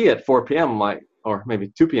tea at 4 p.m. Like, or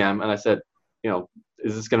maybe 2 p.m. And I said,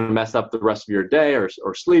 is this going to mess up the rest of your day or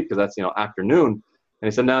sleep? Because that's afternoon. And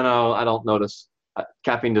he said, no, I don't notice.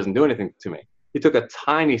 Caffeine doesn't do anything to me. He took a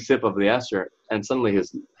tiny sip of the ester, and suddenly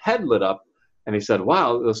his head lit up. And he said,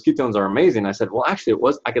 "Wow, those ketones are amazing." I said, "Well, actually, it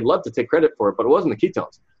was. I could love to take credit for it, but it wasn't the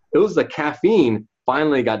ketones. It was the caffeine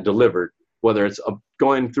finally got delivered, whether it's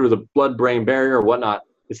going through the blood-brain barrier or whatnot.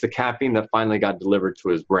 It's the caffeine that finally got delivered to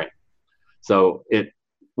his brain. So it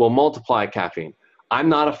will multiply caffeine. I'm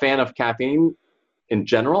not a fan of caffeine in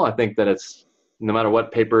general. I think that it's, no matter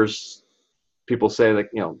what papers people say that,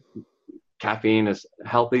 caffeine is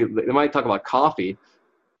healthy. They might talk about coffee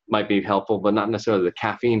might be helpful, but not necessarily the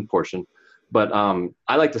caffeine portion. But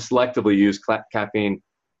I like to selectively use caffeine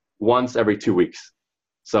once every 2 weeks.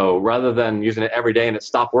 So rather than using it every day and it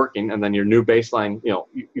stopped working, and then your new baseline,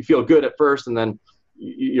 you feel good at first, and then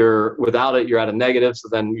you're without it, you're at a negative. So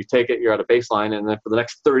then you take it, you're at a baseline, and then for the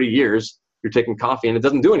next 30 years, you're taking coffee and it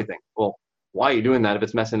doesn't do anything. Well, why are you doing that if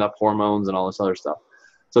it's messing up hormones and all this other stuff?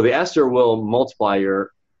 So the ester will multiply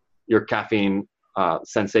your caffeine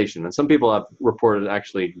sensation. And some people have reported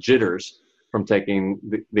actually jitters from taking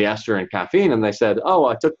the ester and caffeine. And they said, "Oh,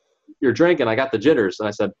 I took your drink and I got the jitters." And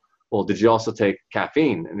I said, "Well, did you also take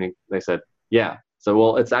caffeine?" And they said, "Yeah." So,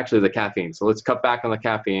 well, it's actually the caffeine. So let's cut back on the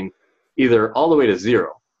caffeine, either all the way to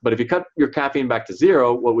zero. But if you cut your caffeine back to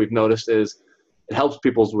zero, what we've noticed is it helps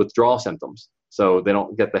people's withdrawal symptoms. So they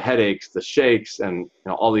don't get the headaches, the shakes, and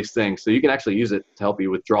all these things. So you can actually use it to help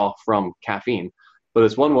you withdraw from caffeine. But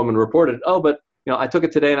this one woman reported, "Oh, but I took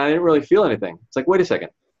it today and I didn't really feel anything." It's like, wait a second.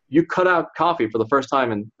 You cut out coffee for the first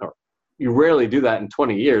time, or you rarely do that in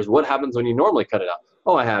 20 years. What happens when you normally cut it out?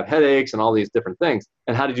 "Oh, I have headaches and all these different things."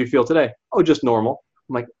 "And how did you feel today?" "Oh, just normal."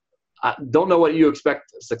 I'm like, I don't know what you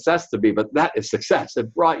expect success to be, but that is success.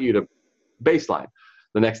 It brought you to baseline.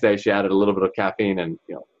 The next day she added a little bit of caffeine and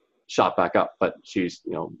shot back up, but she's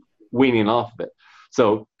weaning off of it.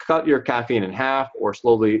 So cut your caffeine in half or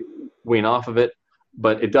slowly wean off of it,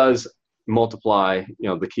 but it does multiply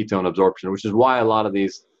the ketone absorption, which is why a lot of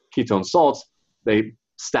these ketone salts, they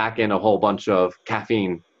stack in a whole bunch of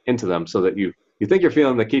caffeine into them, so that you think you're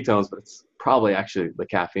feeling the ketones, but it's probably actually the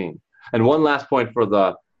caffeine. And one last point for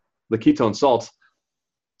the ketone salts,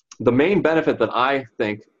 the main benefit that I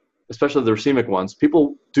think, especially the racemic ones,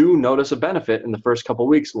 people do notice a benefit in the first couple of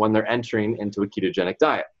weeks when they're entering into a ketogenic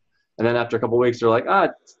diet. And then after a couple of weeks, they're like,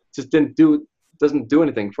 it just doesn't do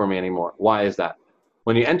anything for me anymore. Why is that?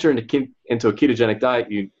 When you enter into a ketogenic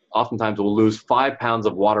diet, you oftentimes will lose 5 pounds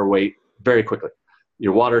of water weight very quickly.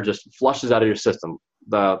 Your water just flushes out of your system.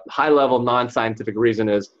 The high-level non-scientific reason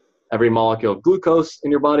is every molecule of glucose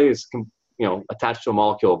in your body is attached to a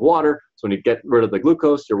molecule of water. So when you get rid of the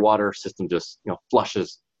glucose, your water system just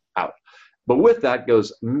flushes out. But with that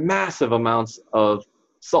goes massive amounts of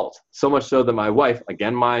salt. So much so that my wife,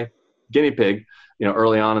 again my guinea pig,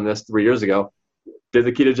 early on in this 3 years ago, did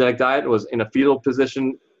the ketogenic diet, was in a fetal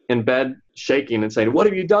position in bed, shaking and saying, "What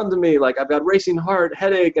have you done to me? Like, I've got racing heart,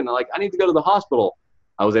 headache, and I need to go to the hospital."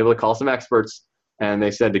 I was able to call some experts, and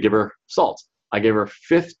they said to give her salt. I gave her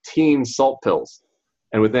 15 salt pills.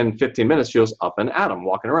 And within 15 minutes, she was up and at 'em,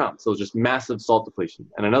 walking around. So it was just massive salt depletion.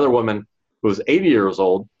 And another woman who was 80 years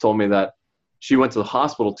old told me that she went to the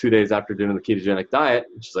hospital 2 days after doing the ketogenic diet.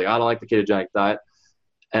 And she's like, "I don't like the ketogenic diet."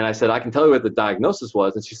 And I said, "I can tell you what the diagnosis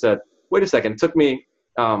was." And she said, "Wait a second, it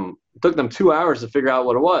took them 2 hours to figure out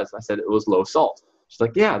what it was." I said, "It was low salt." She's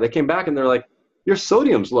like, "Yeah." They came back and they're like, "Your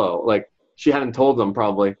sodium's low." Like, she hadn't told them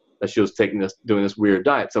probably that she was doing this weird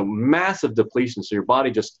diet. So massive depletion. So your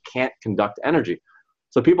body just can't conduct energy.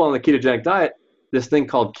 So people on the ketogenic diet, this thing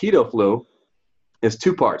called keto flu is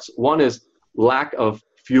 2 parts. One is lack of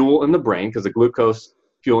fuel in the brain, because the glucose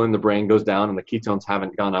fuel in the brain goes down and the ketones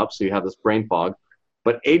haven't gone up. So you have this brain fog.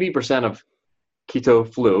 But 80% of keto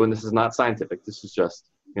flu, and this is not scientific, this is just,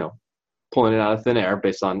 pulling it out of thin air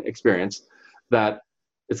based on experience, that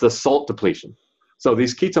it's the salt depletion. So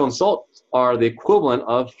these ketone salts are the equivalent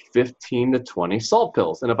of 15 to 20 salt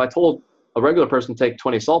pills. And if I told a regular person to take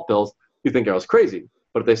 20 salt pills, you think I was crazy.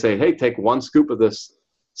 But if they say, "Hey, take 1 scoop of this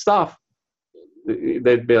stuff,"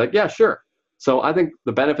 they'd be like, "Yeah, sure." So I think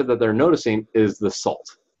the benefit that they're noticing is the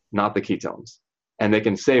salt, not the ketones. And they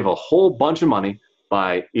can save a whole bunch of money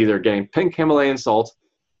by either getting pink Himalayan salt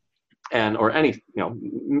or any,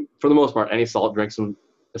 for the most part, any salt, drink some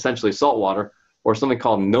essentially salt water, or something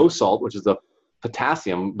called no salt, which is the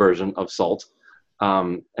potassium version of salt,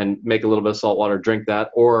 and make a little bit of salt water, drink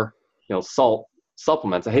that, or salt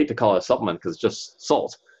supplements. I hate to call it a supplement because it's just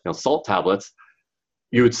salt. Salt tablets.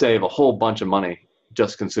 You would save a whole bunch of money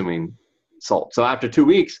just consuming salt. So after 2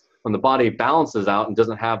 weeks, when the body balances out and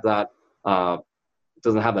doesn't have that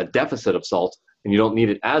deficit of salt, and you don't need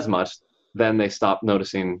it as much, then they stop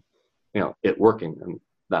noticing, it working, and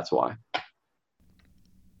that's why.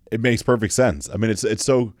 It makes perfect sense. I mean, it's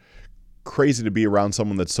so crazy to be around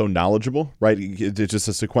someone that's so knowledgeable, right? It's just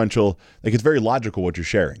a sequential, like it's very logical what you're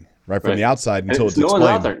sharing, right? From the outside until it's explained. No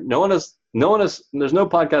one's out there. There's no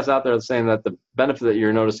podcast out there that's saying that the benefit that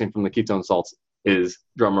you're noticing from the ketone salts is,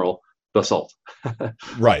 drumroll, the salt.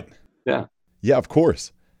 Right. Yeah. Yeah, of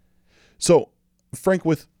course. So, Frank,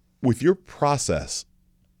 with your process,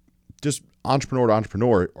 just entrepreneur to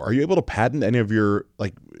entrepreneur, are you able to patent any of your,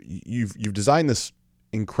 like, you've designed this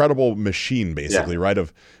incredible machine, basically, right,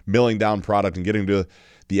 of milling down product and getting to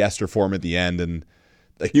the ester form at the end, and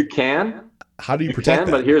like, you can. How do you protect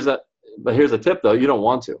that? But here's a tip, though. You don't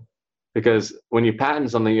want to, because when you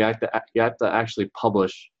patent something, you have to actually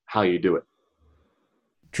publish how you do it.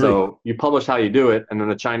 True. So you publish how you do it, and then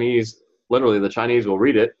the Chinese will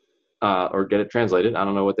read it or get it translated. I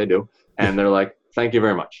don't know what they do, and they're like, "Thank you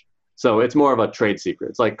very much." So it's more of a trade secret.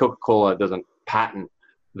 It's like Coca-Cola doesn't patent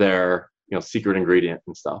their secret ingredient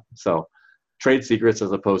and stuff. So trade secrets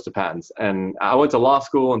as opposed to patents. And I went to law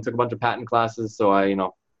school and took a bunch of patent classes, so I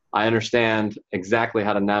understand exactly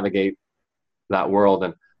how to navigate that world.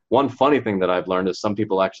 And one funny thing that I've learned is some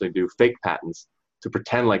people actually do fake patents to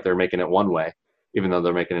pretend like they're making it one way, even though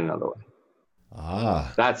they're making it another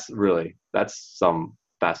way. That's some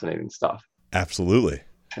fascinating stuff. Absolutely.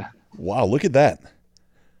 Wow, look at that.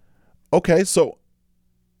 Okay, so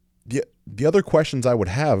the other questions I would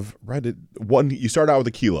have, right? One, you start out with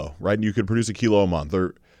a kilo, right? And you could produce a kilo a month,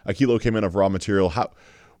 or a kilo came in of raw material.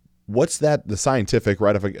 What's that, the scientific,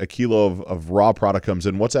 right? If a kilo of raw product comes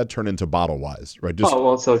in, what's that turn into bottle wise, right?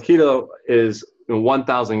 So a kilo is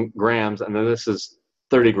 1,000 grams, and then this is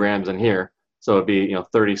 30 grams in here. So it'd be,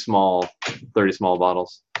 30 small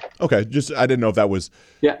bottles. Okay. I didn't know if that was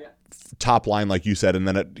top line, like you said, and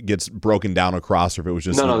then it gets broken down across, or if it was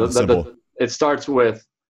just simple. It starts with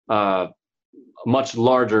much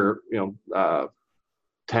larger,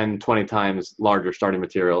 10, 20 times larger starting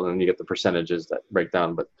material, and then you get the percentages that break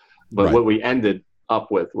down. But right. What we ended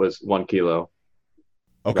up with was 1 kilo.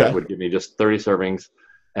 Okay. That would give me just 30 servings.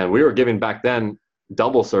 And we were giving back then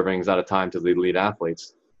double servings at a time to the elite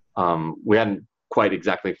athletes. We hadn't quite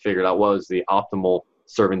exactly figured out what was the optimal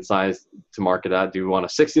serving size to market at. Do we want a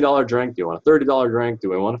 $60 drink? Do you want a $30 drink? Do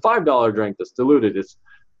we want a $5 drink that's diluted? It's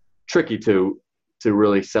tricky to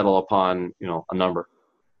really settle upon, a number.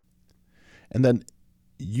 And then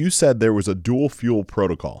you said there was a dual fuel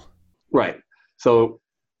protocol. Right. So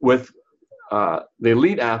with the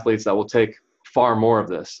elite athletes that will take far more of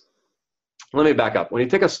this, let me back up. When you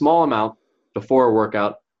take a small amount before a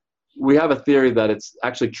workout, we have a theory that it's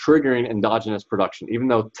actually triggering endogenous production, even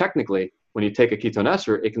though technically when you take a ketone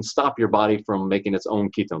ester, it can stop your body from making its own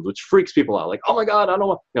ketones, which freaks people out. Like, oh my God, I don't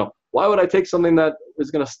want, why would I take something that is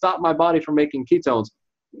going to stop my body from making ketones?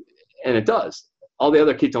 And it does. All the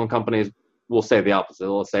other ketone companies will say the opposite.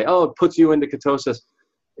 They'll say, oh, it puts you into ketosis.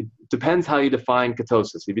 It depends how you define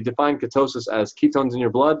ketosis. If you define ketosis as ketones in your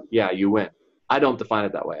blood, yeah, you win. I don't define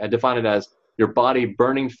it that way. I define it as your body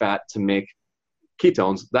burning fat to make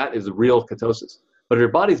ketones. That is real ketosis. But if your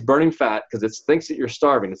body's burning fat because it thinks that you're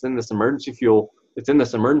starving, it's in this emergency fuel, it's in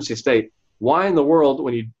this emergency state, why in the world,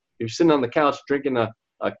 when you're sitting on the couch drinking a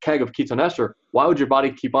keg of ketone ester, why would your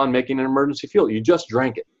body keep on making an emergency fuel? You just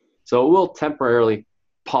drank it. So it will temporarily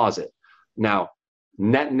pause it. Now,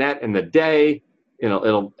 net in the day,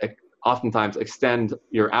 it'll oftentimes extend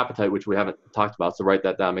your appetite, which we haven't talked about. So write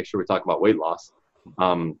that down. Make sure we talk about weight loss.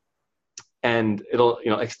 And it'll,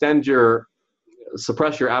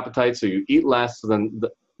 suppress your appetite, so you eat less. So then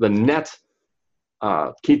the net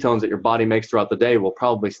ketones that your body makes throughout the day will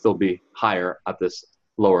probably still be higher at this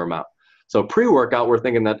lower amount. So pre-workout, we're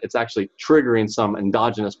thinking that it's actually triggering some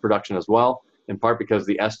endogenous production as well, in part because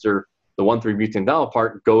the ester, the 1,3-butanediol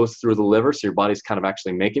part, goes through the liver, so your body's kind of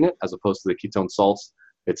actually making it, as opposed to the ketone salts.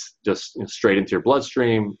 It's just straight into your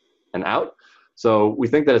bloodstream and out. So we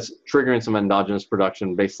think that it's triggering some endogenous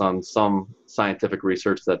production based on some scientific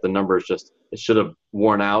research that the numbers it should have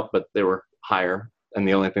worn out, but they were higher. And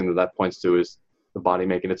the only thing that points to is the body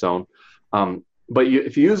making its own. But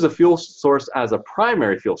if you use the fuel source as a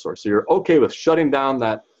primary fuel source, so you're okay with shutting down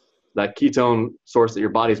that ketone source that your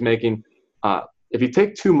body's making, if you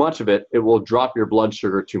take too much of it, it will drop your blood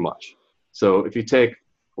sugar too much. So if you take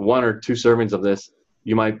 1 or 2 servings of this,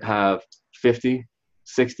 you might have 50,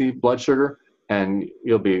 60 blood sugar, and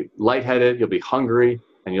you'll be lightheaded, you'll be hungry,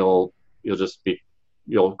 and you'll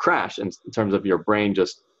crash in terms of your brain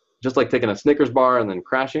just like taking a Snickers bar and then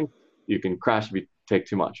crashing. You can crash if you take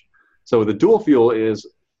too much. So the dual fuel is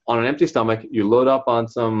on an empty stomach. You load up on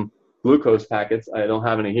some glucose packets. I don't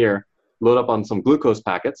have any here. Load up on some glucose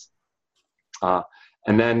packets,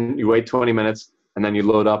 and then you wait 20 minutes, and then you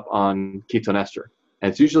load up on ketone ester. And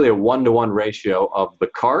it's usually a 1-to-1 ratio of the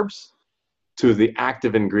carbs to the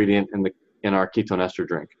active ingredient in our ketone ester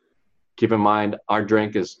drink. Keep in mind, our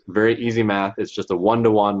drink is very easy math. It's just a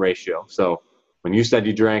 1-to-1 ratio. So when you said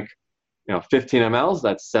you drank, 15 mLs,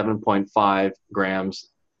 that's 7.5 grams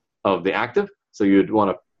of the active. So you'd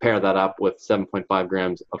want to pair that up with 7.5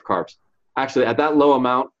 grams of carbs. Actually, at that low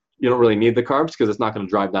amount, you don't really need the carbs because it's not going to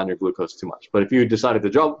drive down your glucose too much. But if you decided to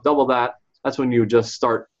double that, that's when you just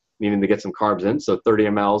start needing to get some carbs in. So 30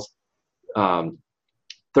 mLs,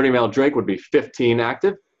 30 ml drink would be 15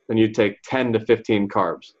 active. Then you'd take 10 to 15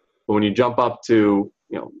 carbs. But when you jump up to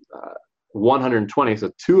 120,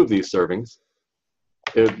 so 2 of these servings,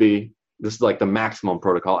 it would be, this is like the maximum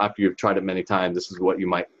protocol. After you've tried it many times, this is what you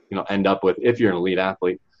might end up with if you're an elite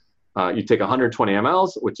athlete. You take 120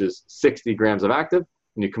 mLs, which is 60 grams of active,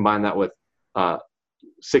 and you combine that with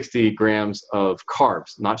 60 grams of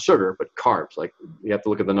carbs, not sugar, but carbs. Like, you have to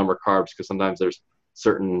look at the number of carbs because sometimes there's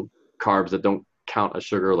certain carbs that don't count as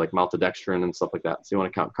sugar, like maltodextrin and stuff like that. So you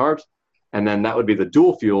want to count carbs. And then that would be the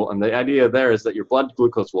dual fuel. And the idea there is that your blood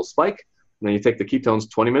glucose will spike. And then you take the ketones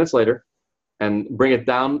 20 minutes later and bring it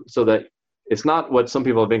down so that it's not what some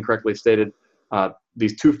people have incorrectly stated,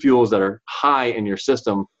 these two fuels that are high in your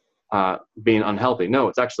system being unhealthy. No,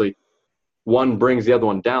 it's actually one brings the other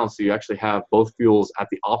one down. So you actually have both fuels at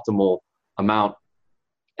the optimal amount.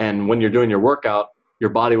 And when you're doing your workout, your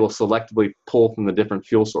body will selectively pull from the different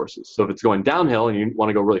fuel sources. So if it's going downhill and you want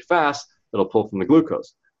to go really fast, it'll pull from the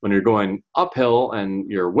glucose. When you're going uphill and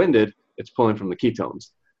you're winded, it's pulling from the ketones.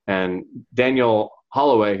 And Daniel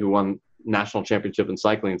Holloway, who won national championship in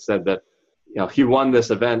cycling, said that he won this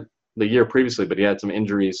event the year previously, but he had some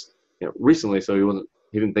injuries recently, so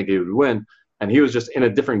he didn't think he would win. And he was just in a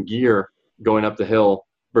different gear going up the hill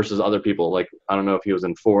versus other people. Like, I don't know if he was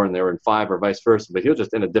in 4 and they were in 5 or vice versa, but he was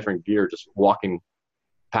just in a different gear, just walking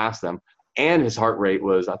past them. And his heart rate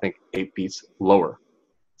was, I think, 8 beats lower.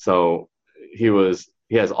 So he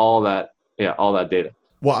has all that data.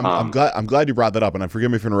 Well, I'm glad you brought that up, and forgive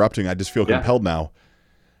me for interrupting. I just feel compelled now.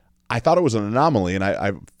 I thought it was an anomaly, and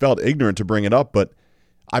I felt ignorant to bring it up, but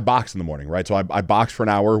I box in the morning, right? So I box for an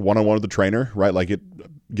hour, one-on-one with the trainer, right? Like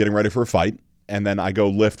getting ready for a fight, and then I go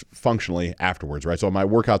lift functionally afterwards, right? So my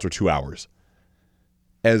workouts are 2 hours.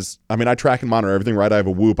 I track and monitor everything, right? I have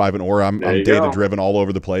a Whoop, I have an Oura, I'm data-driven all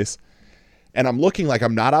over the place. And I'm looking like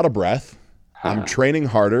I'm not out of breath. I'm training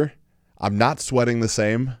harder. I'm not sweating the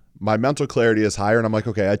same. My mental clarity is higher, and I'm like,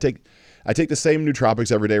 okay, I take the same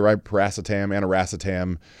nootropics every day, right? Piracetam,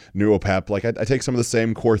 aniracetam, Nuopep. Like, I take some of the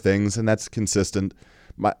same core things, and that's consistent.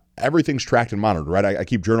 Everything's tracked and monitored, right? I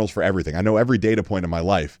keep journals for everything. I know every data point in my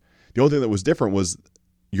life. The only thing that was different was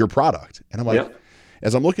your product. And I'm like,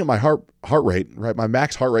 as I'm looking at my heart rate, right? My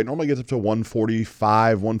max heart rate normally gets up to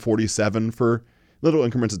 145, 147 for little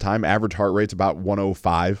increments of time. Average heart rate's about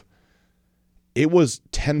 105. It was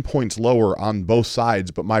 10 points lower on both sides,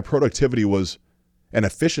 but my productivity was, and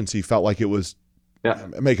efficiency felt like it was,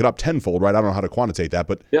 make it up tenfold, right? I don't know how to quantitate that,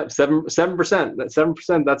 but 7%. That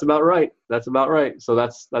 7%. That's about right. So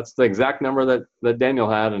that's the exact number that Daniel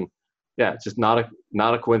had, and it's just not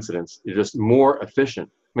a coincidence. You're just more efficient.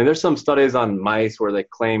 I mean, there's some studies on mice where they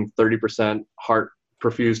claim 30%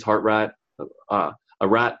 perfused heart rat, a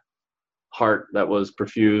rat heart that was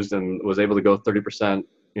perfused and was able to go 30%,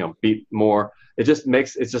 beat more. It's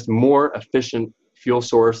just more efficient fuel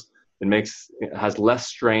source. It has less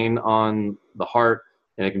strain on the heart,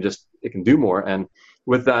 and it can do more. And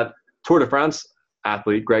with that Tour de France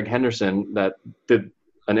athlete, Greg Henderson, that did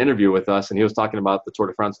an interview with us, and he was talking about the Tour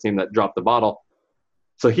de France team that dropped the bottle.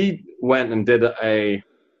 So he went and did a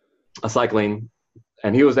cycling,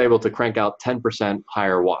 and he was able to crank out 10%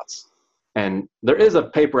 higher watts. And there is a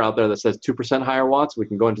paper out there that says 2% higher watts. We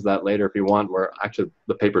can go into that later if you want, where actually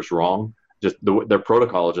the paper's wrong. Just their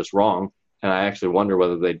protocol is just wrong. And I actually wonder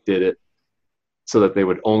whether they did it so that they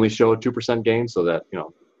would only show a 2% gain, so that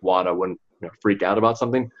WADA wouldn't freak out about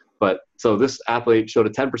something. But so this athlete showed a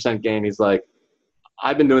 10% gain. He's like,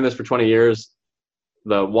 I've been doing this for 20 years.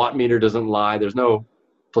 The watt meter doesn't lie. There's no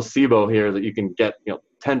placebo here that you can get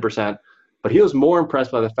 10%. But he was more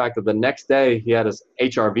impressed by the fact that the next day he had his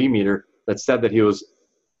HRV meter that said that he was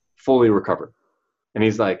fully recovered. And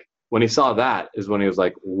he's like, when he saw that is when he was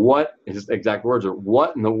like, what, his exact words are,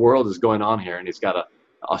 what in the world is going on here? And he's got an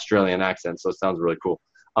Australian accent, so it sounds really cool.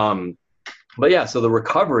 But yeah, so the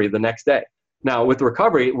recovery the next day. Now with the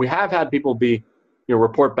recovery, we have had people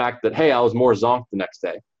report back that, hey, I was more zonked the next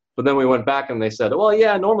day. But then we went back and they said, well,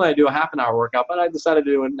 yeah, normally I do a half an hour workout, but I decided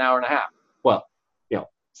to do an hour and a half. Well,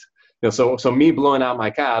 so me blowing out my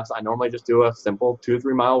calves, I normally just do a simple 2 to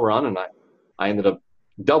 3 mile run, and I ended up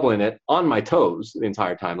doubling it on my toes the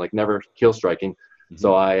entire time, like never heel striking. Mm-hmm.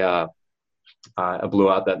 So I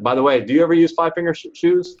blew out that. By the way, do you ever use 5-finger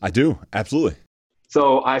shoes? I do, absolutely.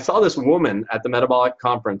 So I saw this woman at the metabolic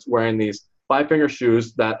conference wearing these 5-finger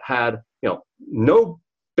shoes that had, no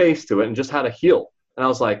base to it and just had a heel. And I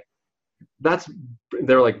was like,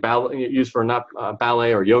 they're like used for not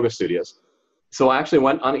ballet or yoga studios. So I actually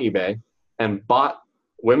went on eBay and bought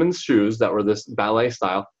women's shoes that were this ballet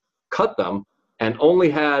style, cut them, and only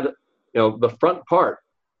had, the front part.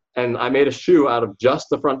 And I made a shoe out of just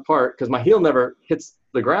the front part because my heel never hits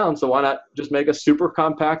the ground. So why not just make a super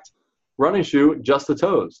compact running shoe, just the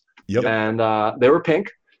toes? Yep. And they were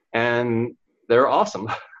pink and they're awesome.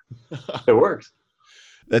 It works.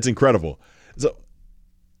 That's incredible.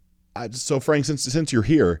 So Frank, since you're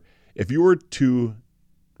here, if you were to,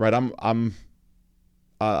 right, I'm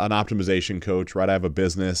an optimization coach, right? I have a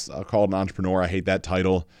business. I call it an entrepreneur. I hate that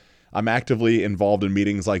title. I'm actively involved in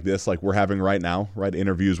meetings like this, like we're having right now, right?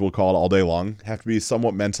 Interviews, we'll call it all day long. Have to be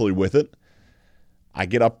somewhat mentally with it. I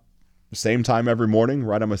get up same time every morning,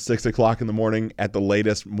 right? I'm a 6 o'clock in the morning at the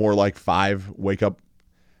latest, more like 5, wake up,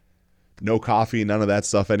 no coffee, none of that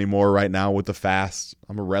stuff anymore right now with the fast.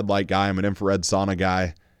 I'm a red light guy. I'm an infrared sauna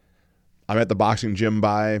guy. I'm at the boxing gym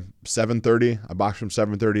by 7:30. I box from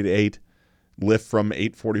 7:30 to 8. Lift from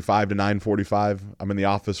 8:45 to 9:45. I'm in the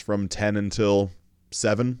office from 10 until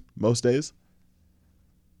 7 most days.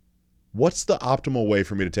 What's the optimal way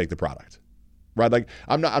for me to take the product? Right? Like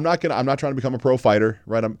I'm not trying to become a pro fighter,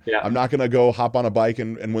 right? I'm not gonna go hop on a bike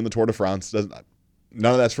and win the Tour de France.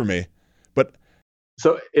 None of that's for me. But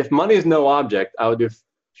so if money is no object, I would do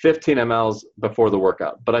 15 mLs before the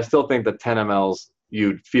workout. But I still think that 10 mLs,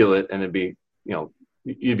 you'd feel it and it'd be,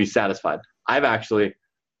 you'd be satisfied. I've actually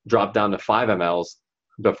dropped down to 5 mLs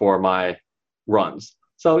before my runs.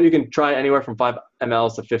 So you can try anywhere from 5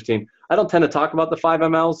 mLs to 15. I don't tend to talk about the 5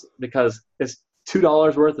 mLs because it's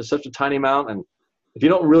 $2 worth. It's such a tiny amount. And if you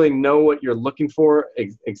don't really know what you're looking for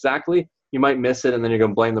exactly, you might miss it and then you're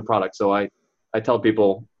going to blame the product. So I tell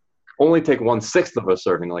people only take 1/6 of a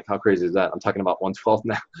serving. Like, how crazy is that? I'm talking about 1/12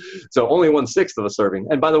 now. So only 1/6 of a serving.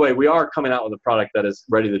 And by the way, we are coming out with a product that is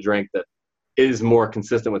ready to drink that is more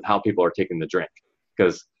consistent with how people are taking the drink.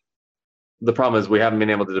 Because the problem is we haven't been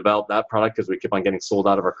able to develop that product because we keep on getting sold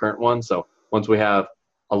out of our current one. So once we have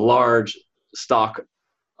a large stock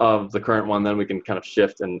of the current one, then we can kind of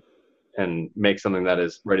shift and make something that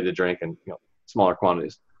is ready to drink in smaller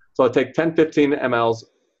quantities. So I'll take 10, 15 mLs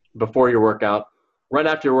before your workout. Right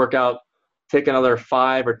after your workout, take another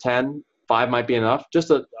 5 or 10. 5 might be enough. Just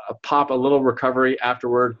a pop, a little recovery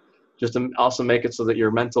afterward, just to also make it so that your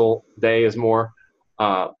mental day is more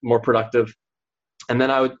productive. And then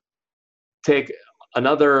I would take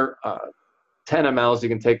another 10 mLs you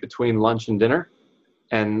can take between lunch and dinner.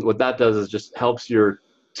 And what that does is just helps your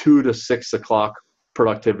 2 to 6 o'clock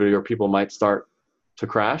productivity, or people might start to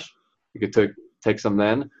crash. You could take some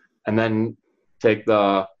then, and then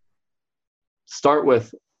start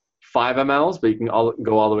with 5 mLs, but you can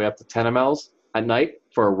go all the way up to 10 mLs at night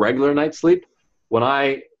for a regular night's sleep. When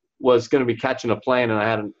I was going to be catching a plane and I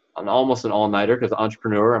had an almost an all-nighter because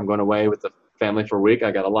entrepreneur, I'm going away with the family for a week.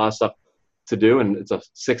 I got a lot of stuff to do, and it's a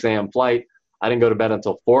 6 a.m. flight. I didn't go to bed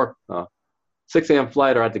until 6 a.m.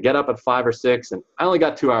 flight, or I had to get up at 5 or 6, and I only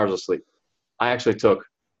got 2 hours of sleep. I actually took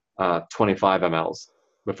 25 mLs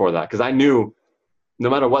before that because I knew no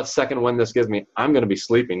matter what second wind this gives me, I'm going to be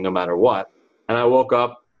sleeping no matter what. And I woke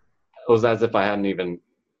up, it was as if I hadn't even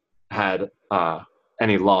had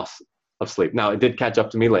any loss of sleep. Now, it did catch up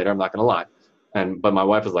to me later, I'm not going to lie. But my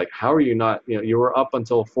wife was like, how are you not, you were up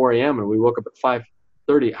until 4 a.m. and we woke up at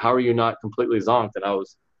 5:30. How are you not completely zonked? And I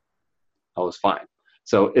was fine.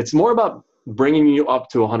 So it's more about bringing you up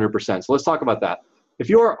to 100%. So let's talk about that. If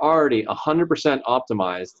you are already 100%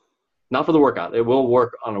 optimized, not for the workout, it will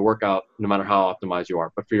work on a workout no matter how optimized you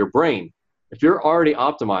are, but for your brain, if you're already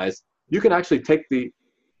optimized, you can actually take the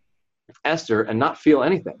ester and not feel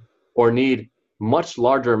anything or need much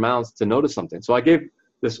larger amounts to notice something. So I gave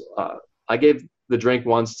the drink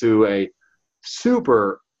once to a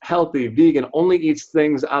super healthy vegan, only eats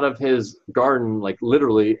things out of his garden, like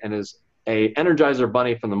literally, and is a Energizer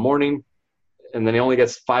bunny from the morning. And then he only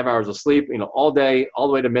gets 5 hours of sleep, all day, all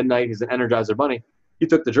the way to midnight. He's an Energizer bunny. He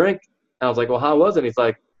took the drink and I was like, well, how was it? And he's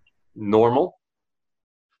like, normal.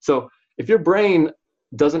 So if your brain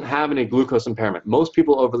doesn't have any glucose impairment. Most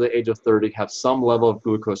people over the age of 30 have some level of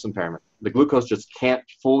glucose impairment. The glucose just can't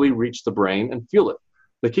fully reach the brain and fuel it.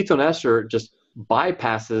 The ketone ester just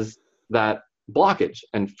bypasses that blockage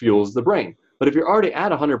and fuels the brain. But if you're already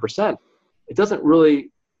at 100%, it doesn't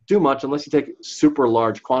really do much unless you take super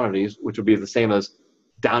large quantities, which would be the same as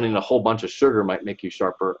downing a whole bunch of sugar might make you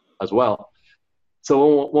sharper as well.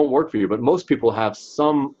 So it won't work for you. But most people have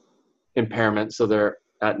some impairment, so they're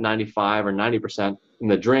at 95 or 90%,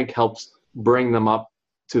 and the drink helps bring them up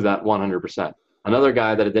to that 100%. Another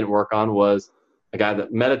guy that it didn't work on was a guy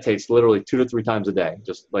that meditates literally 2 to 3 times a day,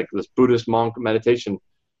 just like this Buddhist monk meditation.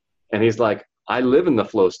 And he's like, I live in the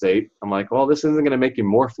flow state. I'm like, well, this isn't going to make you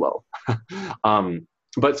more flow.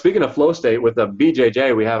 But speaking of flow state, with the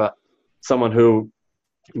BJJ, we have someone who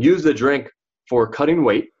used the drink for cutting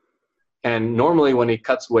weight. And normally when he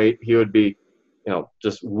cuts weight, he would be,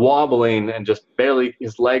 just wobbling and just barely,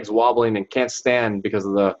 his legs wobbling and can't stand because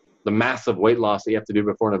of the massive weight loss that you have to do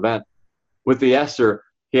before an event. With the ester,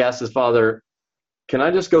 he asked his father, can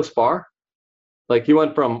I just go spar? Like, he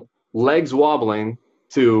went from legs wobbling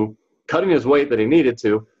to cutting his weight that he needed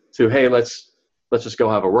to, hey, let's just go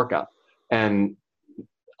have a workout. And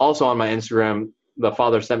also on my Instagram, the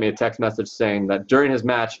father sent me a text message saying that during his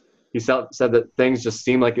match, he said that things just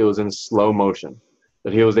seemed like it was in slow motion,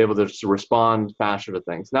 that he was able to just respond faster to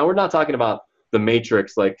things. Now, we're not talking about the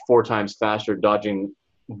Matrix, like 4 times faster, dodging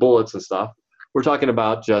bullets and stuff. We're talking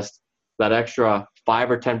about just that extra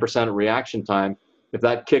 5 or 10% reaction time. If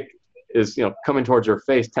that kick is, coming towards your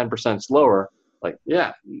face 10% slower, like,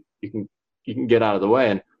 yeah, you can get out of the way.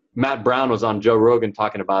 And Matt Brown was on Joe Rogan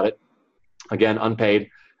talking about it, again, unpaid.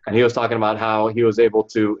 And he was talking about how he was able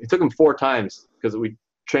to, it took him 4 times because we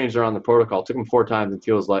changed around the protocol. It took him 4 times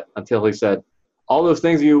until he said, all those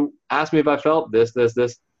things you asked me if I felt, this,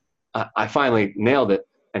 I finally nailed it.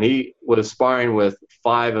 And he was sparring with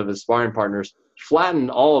 5 of his sparring partners, flattened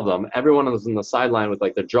all of them. Everyone was in the sideline with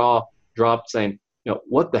like the jaw dropped saying,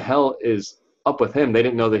 what the hell is up with him? They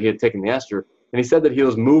didn't know that he had taken the ester. And he said that he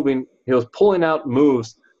was pulling out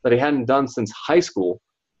moves that he hadn't done since high school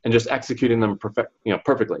and just executing them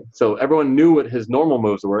perfectly. So everyone knew what his normal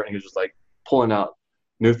moves were, and he was just like pulling out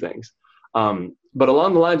new things. But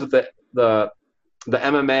along the lines of the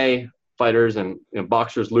MMA fighters and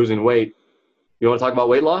boxers losing weight, you want to talk about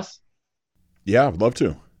weight loss? Yeah, I'd love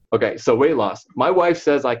to. Okay, so weight loss. My wife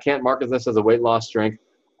says I can't market this as a weight loss drink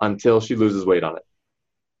until she loses weight on it.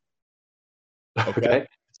 Okay.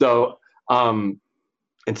 So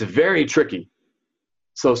it's very tricky.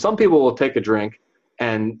 So some people will take a drink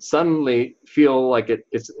and suddenly feel like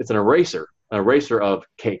it's an eraser of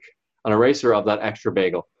cake, an eraser of that extra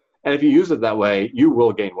bagel. And if you use it that way, you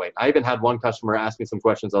will gain weight. I even had one customer ask me some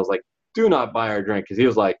questions. I was like, do not buy our drink, because he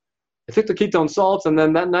was like, I took the ketone salts, and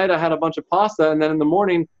then that night I had a bunch of pasta, and then in the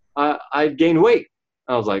morning I gained weight.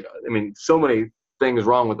 I was like, so many things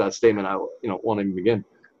wrong with that statement. I won't even begin.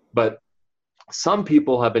 But some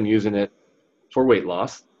people have been using it for weight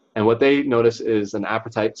loss, and what they notice is an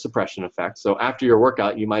appetite suppression effect. So after your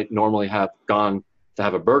workout, you might normally have gone to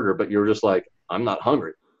have a burger, but you're just like, I'm not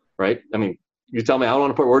hungry, right? You tell me, I don't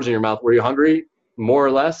want to put words in your mouth. Were you hungry, more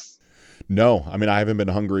or less? No, I haven't been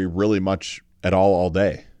hungry really much at all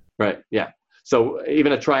day. Right, yeah. So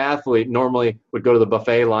even a triathlete normally would go to the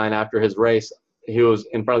buffet line after his race. He was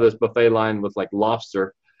in front of this buffet line with like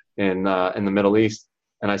lobster in the Middle East.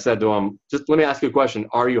 And I said to him, just let me ask you a question.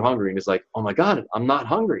 Are you hungry? And he's like, oh my God, I'm not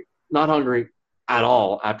hungry. Not hungry at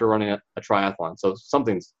all after running a triathlon. So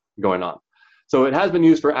something's going on. So it has been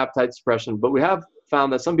used for appetite suppression, but we have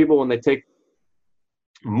found that some people, when they take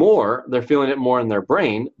more, they're feeling it more in their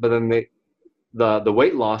brain, but then the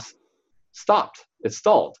weight loss stopped. It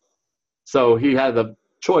stalled. So he had the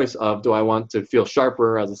choice of, do I want to feel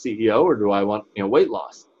sharper as a CEO, or do I want weight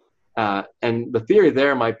loss? And the theory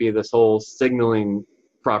there might be this whole signaling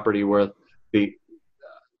property where if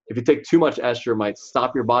you take too much ester, it might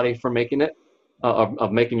stop your body from making it,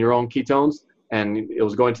 of making your own ketones, and it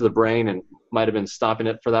was going to the brain and might have been stopping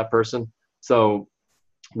it for that person. So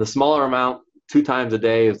the smaller amount, 2 times a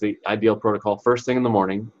day, is the ideal protocol. First thing in the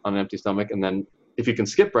morning on an empty stomach, and then if you can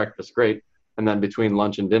skip breakfast, great, and then between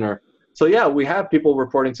lunch and dinner. So yeah, we have people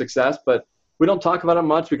reporting success, but we don't talk about it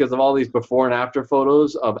much because of all these before and after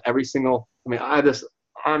photos of every single,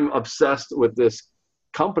 I'm obsessed with this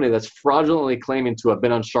company that's fraudulently claiming to have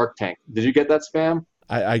been on Shark Tank. Did you get that spam?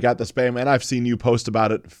 I got the spam, and I've seen you post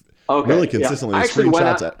about it really consistently.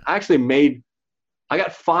 Yeah. I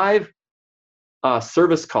got 5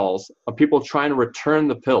 service calls of people trying to return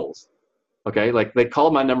the pills. Okay, like they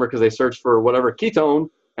called my number because they searched for whatever ketone,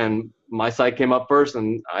 and my site came up first,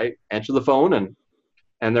 and I answered the phone,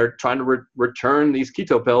 and they're trying to return these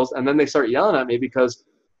keto pills. And then they start yelling at me because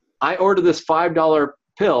I ordered this $5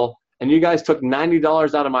 pill and you guys took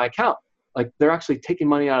 $90 out of my account. Like, they're actually taking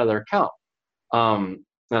money out of their account. And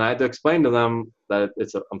I had to explain to them that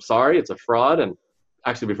I'm sorry, it's a fraud. And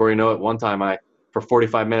actually, before you know it, one time for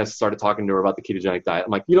 45 minutes, started talking to her about the ketogenic diet.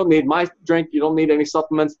 I'm like, you don't need my drink. You don't need any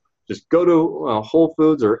supplements. Just go to Whole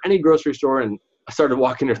Foods or any grocery store. And I started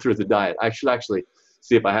walking her through the diet. I should actually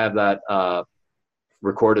see if I have that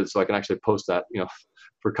recorded so I can actually post that,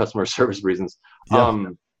 for customer service reasons. Yeah.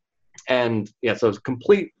 So it was a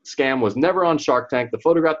complete scam, was never on Shark Tank. The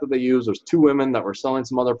photograph that they used was 2 women that were selling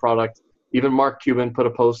some other product. Even Mark Cuban put a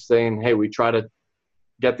post saying, hey, we try to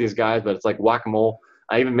get these guys, but it's like whack-a-mole.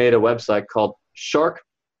 I even made a website called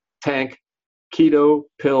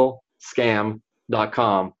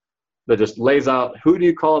sharktanketopillscam.com that just lays out, who do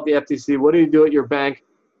you call at the FTC? What do you do at your bank?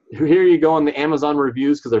 Here you go on the Amazon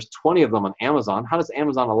reviews, because there's 20 of them on Amazon. How does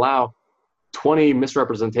Amazon allow 20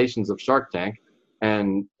 misrepresentations of Shark Tank?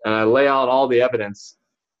 And I lay out all the evidence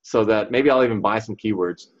so that maybe I'll even buy some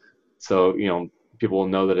keywords. So, people will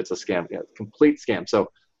know that it's a scam. Yeah, it's a complete scam.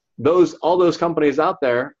 So all those companies out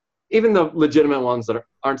there, even the legitimate ones that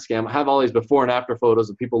aren't scam, have all these before and after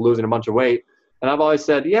photos of people losing a bunch of weight. And I've always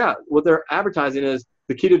said, yeah, what they're advertising is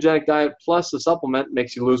the ketogenic diet plus the supplement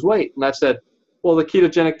makes you lose weight. And I've said, well, the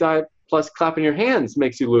ketogenic diet plus clapping your hands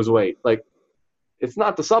makes you lose weight. Like, it's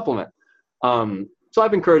not the supplement. So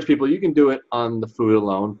I've encouraged people, you can do it on the food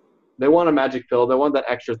alone. They want a magic pill. They want that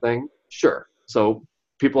extra thing. Sure. So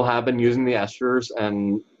people have been using the esters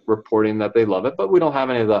and reporting that they love it, but we don't have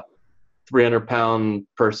any of the 300-pound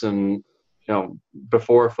person,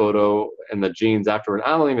 before photo and the jeans afterward.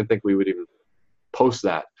 I don't even think we would even post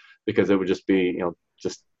that, because it would just be,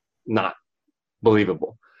 just not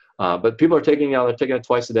believable. But people are taking it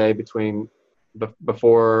twice a day before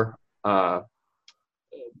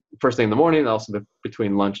first thing in the morning, and also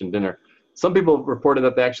between lunch and dinner. Some people reported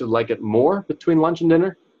that they actually like it more between lunch and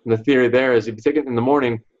dinner. And the theory there is, if you take it in the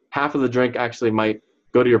morning, half of the drink actually might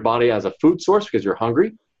go to your body as a food source because you're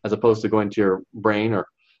hungry, as opposed to going to your brain.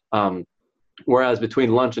 Whereas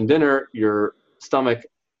between lunch and dinner, your stomach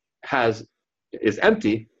is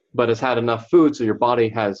empty, but has had enough food, so your body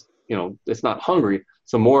has, it's not hungry,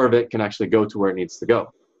 so more of it can actually go to where it needs to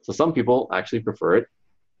go. So some people actually prefer it,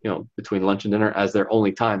 between lunch and dinner as their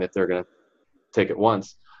only time if they're going to take it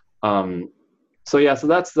once. So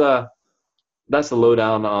that's the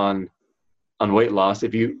lowdown on weight loss.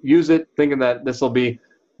 If you use it thinking that this will be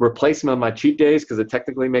replacement of my cheat days because it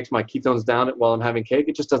technically makes my ketones down while I'm having cake,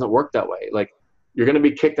 it just doesn't work that way. Like, you're going to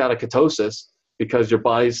be kicked out of ketosis because your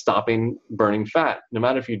body's stopping burning fat, no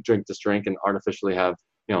matter if you drink this drink and artificially have,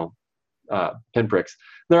 pinpricks.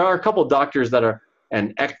 There are a couple doctors that are,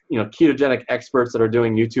 ketogenic experts that are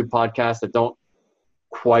doing YouTube podcasts that don't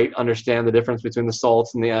quite understand the difference between the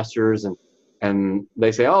salts and the esters. And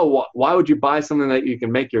they say, oh, why would you buy something that you can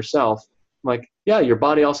make yourself? I'm like, yeah, your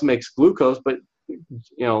body also makes glucose, but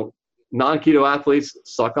non-keto athletes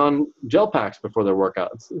suck on gel packs before their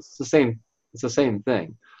workout. It's the same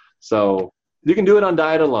thing. So you can do it on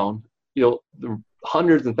diet alone.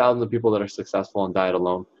 Hundreds and thousands of people that are successful on diet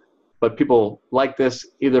alone, but people like this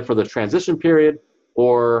either for the transition period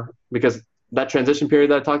or because that transition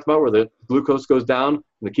period that I talked about where the glucose goes down and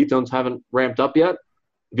the ketones haven't ramped up yet.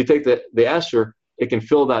 If you take the ester, it can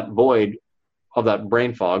fill that void of that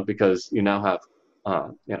brain fog because you now have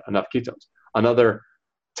enough ketones. Another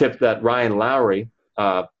tip that Ryan Lowry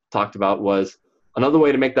talked about was another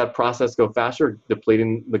way to make that process go faster,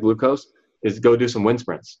 depleting the glucose, is go do some wind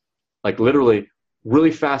sprints. Like, literally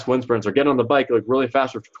really fast wind sprints, or get on the bike like really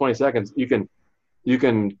fast for 20 seconds. You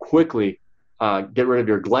can quickly get rid of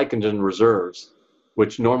your glycogen reserves,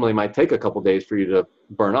 which normally might take a couple days for you to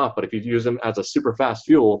burn off. But if you use them as a super fast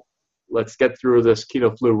fuel, let's get through this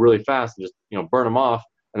keto flu really fast and just burn them off,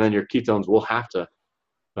 and then your ketones will have to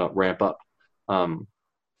ramp up.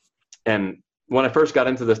 And when I first got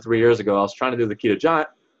into this 3 years ago, I was trying to do the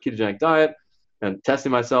ketogenic diet and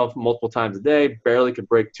testing myself multiple times a day, barely could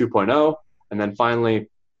break 2.0. And then finally,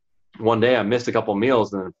 one day I missed a couple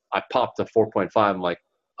meals and I popped to 4.5. I'm like,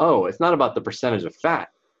 oh, it's not about the percentage of fat.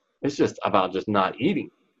 It's just about just not eating.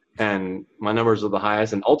 And my numbers are the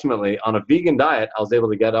highest. And ultimately, on a vegan diet, I was able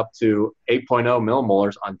to get up to 8.0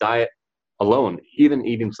 millimolars on diet alone, even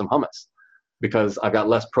eating some hummus, because I've got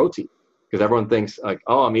less protein. Because everyone thinks like,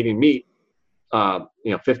 oh, I'm eating meat,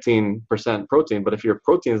 15% protein. But if your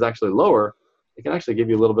protein is actually lower, it can actually give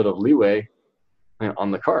you a little bit of leeway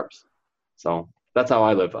on the carbs. So that's how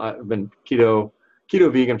I live. I've been keto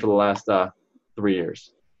vegan for the last 3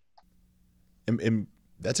 years. And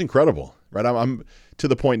that's incredible, right? I'm to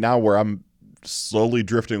the point now where I'm slowly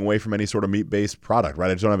drifting away from any sort of meat-based product,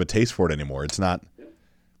 right? I just don't have a taste for it anymore. It's not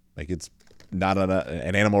like it's not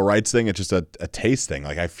an animal rights thing. It's just a taste thing.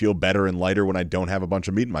 Like I feel better and lighter when I don't have a bunch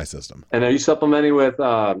of meat in my system. And are you supplementing with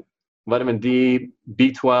vitamin D,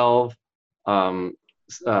 B12,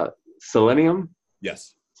 selenium?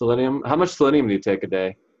 Yes. Selenium. How much selenium do you take a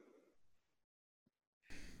day?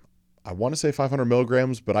 I want to say 500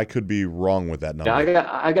 milligrams, but I could be wrong with that number. Yeah,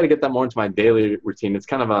 I got to get that more into my daily routine. It's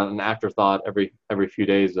kind of an afterthought every few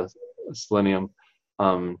days of selenium.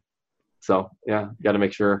 So yeah, you got to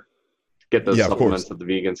make sure get those supplements that the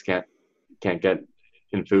vegans can't get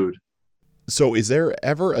in food. So is there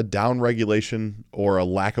ever a down regulation or a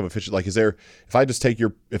lack of efficiency? Like, if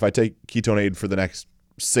I take Ketonade for the next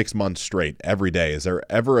 6 months straight every day, is there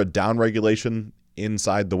ever a down regulation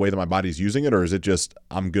inside the way that my body's using it, or is it just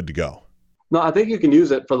I'm good to go? No, I think you can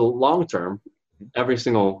use it for the long term, every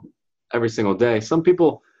single day. Some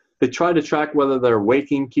people, they try to track whether their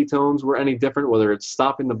waking ketones were any different, whether it's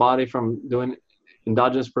stopping the body from doing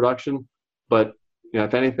endogenous production. But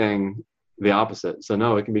if anything, the opposite. So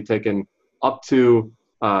no, it can be taken up to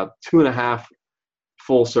 2.5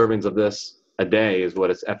 full servings of this a day is what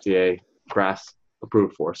it's FDA GRAS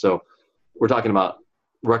approved for. So we're talking about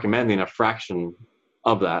recommending a fraction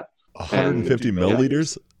of that. 150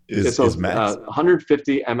 milliliters is max.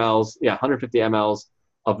 150 mLs, 150 mLs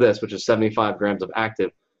of this, which is 75 grams of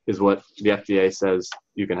active, is what the FDA says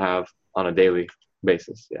you can have on a daily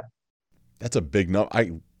basis. Yeah, that's a big number.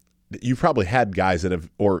 You probably had guys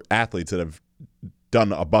or athletes that have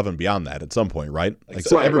done above and beyond that at some point, right? Like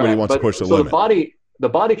everybody wants to push the limit. The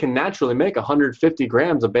body can naturally make 150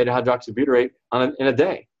 grams of beta hydroxybutyrate in a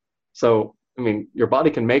day. So I mean, your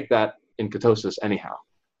body can make that in ketosis anyhow.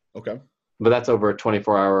 Okay. But that's over a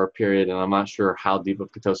 24-hour period, and I'm not sure how deep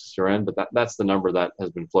of ketosis you're in, but that's the number that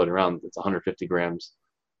has been floating around. It's 150 grams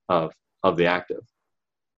of the active.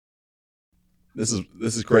 This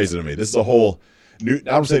is crazy to me. This is a whole new,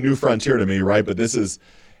 I don't say new frontier to me, right? But this is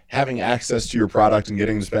having access to your product and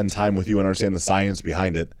getting to spend time with you and understand the science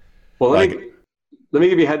behind it. Well, let me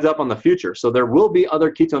give you a heads up on the future. So there will be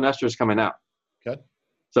other ketone esters coming out. Okay.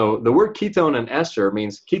 So the word ketone and ester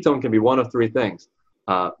means ketone can be one of three things: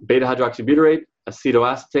 beta hydroxybutyrate,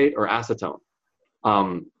 acetoacetate, or acetone.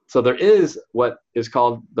 So there is what is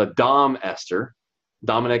called the DOM ester.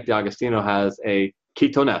 Dominic D'Agostino has a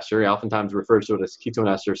ketone ester. He oftentimes refers to it as ketone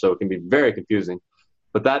ester, so it can be very confusing.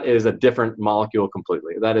 But that is a different molecule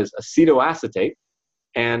completely. That is acetoacetate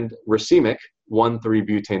and racemic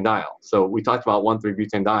 1,3-butanediol. So we talked about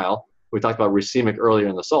 1,3-butanediol. We talked about racemic earlier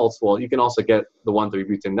in the salts. Well, you can also get the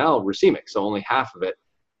 1,3-butanediol racemic, so only half of it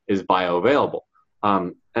is bioavailable.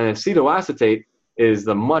 And acetoacetate is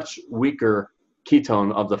the much weaker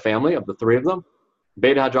ketone of the family, of the three of them.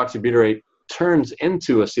 Beta-hydroxybutyrate turns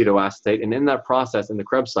into acetoacetate, and in that process, in the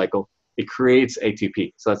Krebs cycle, it creates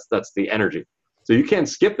ATP. So that's the energy. So you can't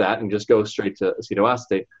skip that and just go straight to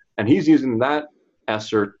acetoacetate. And he's using that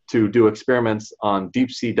ester to do experiments on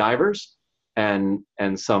deep sea divers and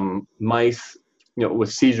some mice,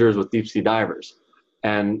 with seizures with deep sea divers.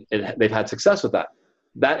 And they've had success with that.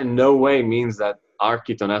 That in no way means that our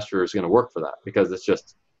ketone ester is going to work for that, because it's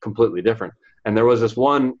just completely different. And there was this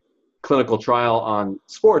one clinical trial on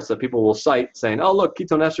sports that people will cite saying, oh, look,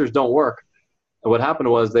 ketone esters don't work. And what happened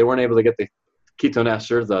was they weren't able to get the ketone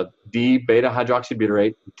ester, the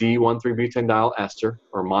D-beta-hydroxybutyrate, D1,3-butanediol ester,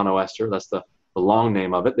 or monoester. That's the long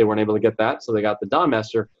name of it. They weren't able to get that, so they got the DOM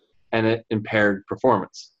ester, and it impaired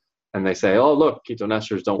performance. And they say, oh, look, ketone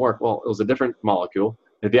esters don't work. Well, it was a different molecule.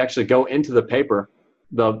 If you actually go into the paper,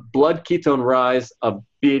 the blood ketone rise of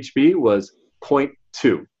BHB was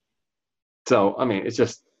 0.2. So, I mean, it's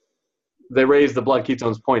just, they raised the blood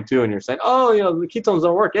ketones 0.2, and you're saying, oh, the ketones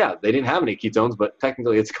don't work. Yeah, they didn't have any ketones, but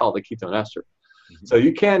technically it's called a ketone ester. Mm-hmm. So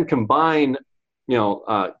you can combine,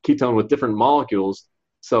 ketone with different molecules.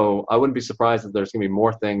 So I wouldn't be surprised if there's going to be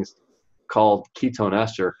more things called ketone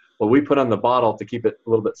ester. What we put on the bottle to keep it a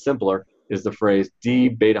little bit simpler is the phrase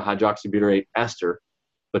D-beta-hydroxybutyrate ester,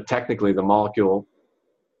 but technically the molecule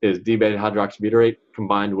is D-beta-hydroxybutyrate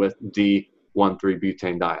combined with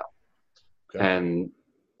D1,3-butanediol. Okay. And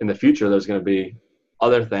in the future, there's going to be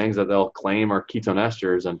other things that they'll claim are ketone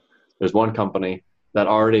esters. And there's one company that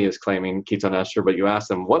already is claiming ketone ester, but you ask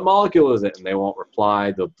them, what molecule is it? And they won't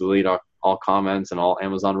reply. They'll delete all comments and all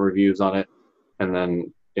Amazon reviews on it. And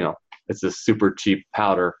then, it's this super cheap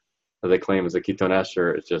powder that they claim is a ketone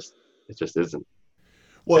ester. It just isn't.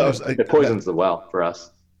 Well, it poisons the well for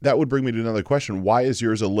us. That would bring me to another question. Why is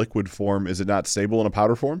yours a liquid form? Is it not stable in a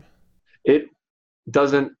powder form? It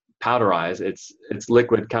doesn't powderize. It's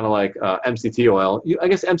liquid, kind of like MCT oil. I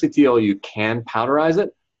guess MCT oil, you can powderize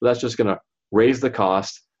it, but that's just going to raise the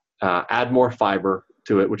cost, add more fiber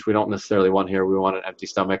to it, which we don't necessarily want here. We want an empty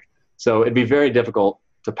stomach. So it'd be very difficult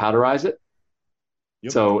to powderize it.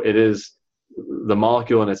 Yep. So it is, the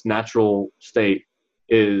molecule in its natural state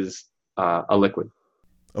is a liquid.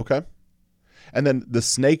 Okay. And then the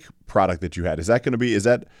snake product that you had, is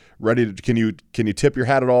that ready to, can you tip your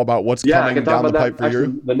hat at all about what's coming down the pipe for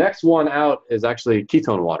you? The next one out is actually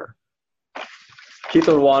ketone water.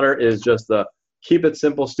 Ketone water is just keep it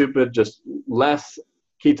simple, stupid, just less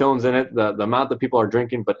ketones in it, the amount that people are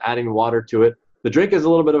drinking, but adding water to it. The drink is a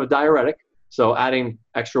little bit of a diuretic, so adding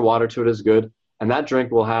extra water to it is good. And that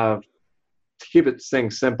drink will have, to keep it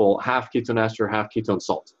simple, half ketone ester, half ketone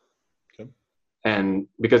salt. Okay. And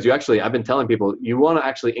because I've been telling people, you want to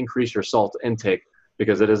actually increase your salt intake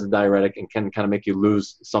because it is a diuretic and can kind of make you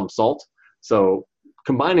lose some salt. So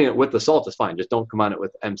combining it with the salt is fine. Just don't combine it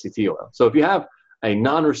with MCT oil. So if you have a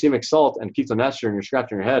non-racemic salt and ketone ester and you're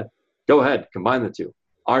scratching your head, go ahead, combine the two.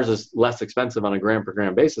 Ours is less expensive on a gram per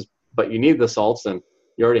gram basis, but you need the salts and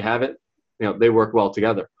you already have it. They work well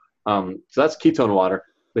together. So that's ketone water.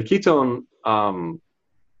 The ketone,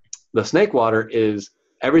 the snake water is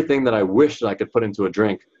everything that I wish that I could put into a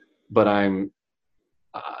drink, but I'm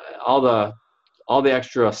all the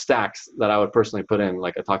extra stacks that I would personally put in,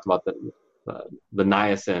 like I talked about the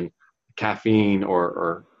niacin, caffeine,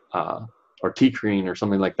 or T-creen or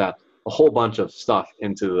something like that. A whole bunch of stuff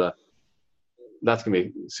into that's gonna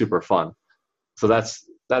be super fun. So that's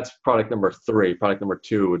product number 3. Product number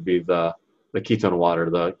 2 would be the ketone water,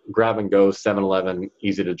 the grab and go 7-Eleven,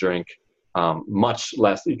 easy to drink, much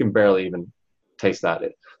less. You can barely even taste that.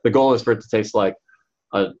 The goal is for it to taste like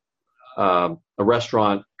a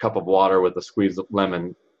restaurant cup of water with a squeeze of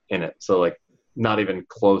lemon in it. So like not even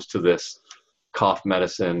close to this cough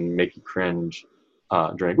medicine, make you cringe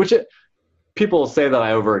drink, which people say that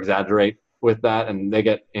I over exaggerate with that, and they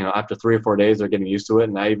get, after 3 or 4 days, they're getting used to it.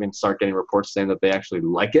 And I even start getting reports saying that they actually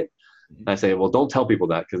like it. And I say, well, don't tell people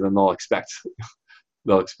that, because then they'll expect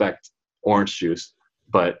orange juice.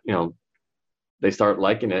 But, they start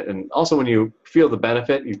liking it. And also when you feel the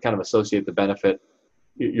benefit, you kind of associate the benefit,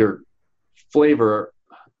 your flavor,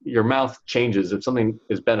 your mouth changes. If something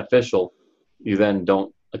is beneficial, you then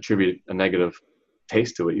don't attribute a negative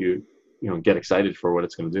taste to it. You get excited for what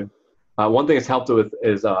it's going to do. One thing it's helped with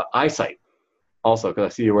is eyesight also, because I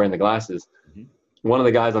see you wearing the glasses. Mm-hmm. One of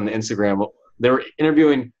the guys on the Instagram, they were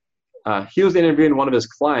interviewing, he was interviewing one of his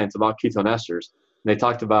clients about ketone esters. And they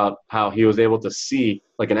talked about how he was able to see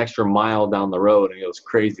like an extra mile down the road, and it was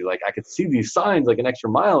crazy. Like I could see these signs like an extra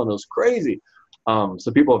mile, and it was crazy.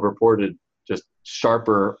 So people have reported just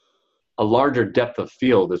a larger depth of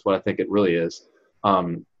field is what I think it really is.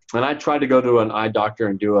 And I tried to go to an eye doctor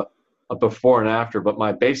and do a before and after, but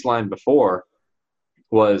my baseline before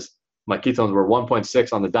was my ketones were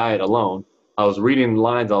 1.6 on the diet alone. I was reading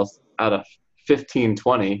lines. I was at a 15,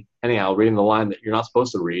 20, anyhow, reading the line that you're not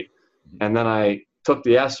supposed to read. And then I took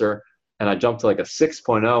the ester and I jumped to like a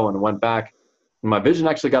 6.0 and went back. And my vision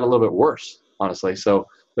actually got a little bit worse, honestly. So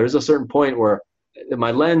there's a certain point where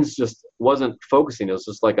my lens just wasn't focusing. It was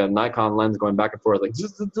just like a Nikon lens going back and forth, like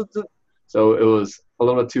zzz, zzz, zzz. So it was a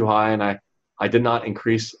little bit too high, and I did not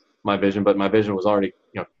increase my vision, but my vision was already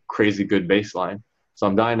crazy good baseline. So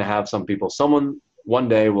I'm dying to have someone one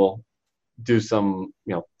day will do some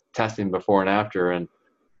testing before and after, and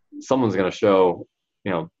someone's going to show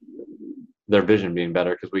their vision being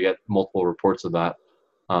better, because we get multiple reports of that.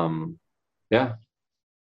 Yeah.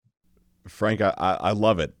 Frank, I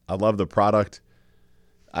love it. I love the product.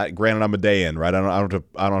 Granted, I'm a day in, right? I don't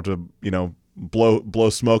have to blow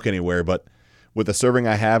smoke anywhere, but with the serving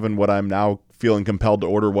I have and what I'm now feeling compelled to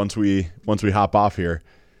order once we hop off here,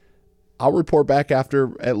 I'll report back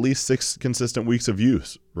after at least 6 consistent weeks of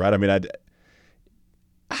use, right? I mean,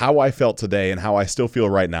 how I felt today and how I still feel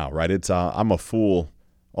right now, right? It's I'm a full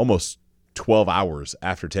almost 12 hours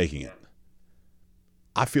after taking it.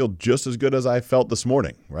 I feel just as good as I felt this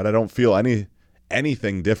morning, right? I don't feel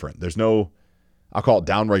anything different. There's no, I'll call it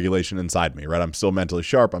down regulation inside me, right? I'm still mentally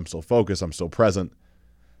sharp. I'm still focused. I'm still present.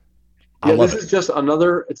 Yeah, this is just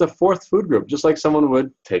it's a fourth food group, just like someone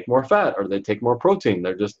would take more fat or they take more protein.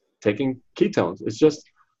 They're just taking ketones. It's just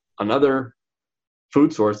another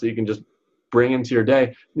food source that you can just bring into your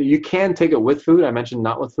day. You can take it with food. I mentioned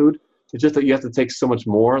not with food. It's just that you have to take so much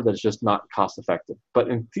more that it's just not cost effective. But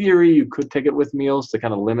in theory, you could take it with meals to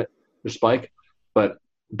kind of limit your spike. But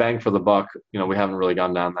bang for the buck, we haven't really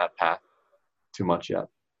gone down that path too much yet.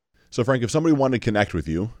 So Frank, if somebody wanted to connect with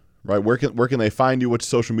you, right, where can they find you?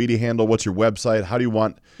 What's your social media handle? What's your website? How do you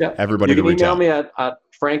want everybody to reach out? You can email me at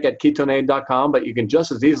frank@ketoneaid.com, but you can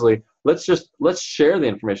just as easily, let's share the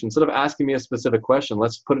information. Instead of asking me a specific question,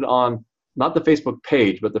 let's put it on not the Facebook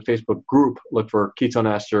page, but the Facebook group. Look for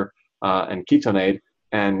Ketone Ester and Ketonade,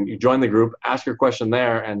 and you join the group, ask your question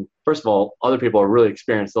there. And first of all, other people are really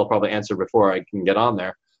experienced. They'll probably answer before I can get on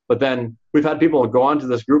there. But then we've had people go onto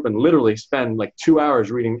this group and literally spend like 2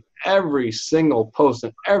 hours reading every single post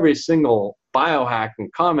and every single biohack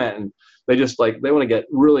and comment. And they just they want to get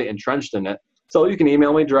really entrenched in it. So you can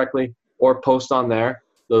email me directly or post on there.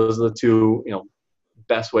 Those are the two,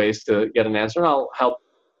 best ways to get an answer. And I'll help,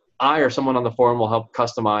 I or someone on the forum will help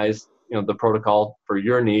customize, the protocol for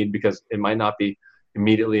your need, because it might not be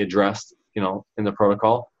immediately addressed, in the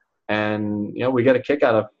protocol. And, we get a kick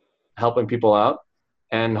out of helping people out.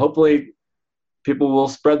 And hopefully people will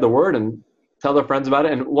spread the word and tell their friends about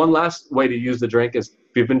it. And one last way to use the drink is,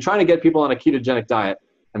 if you've been trying to get people on a ketogenic diet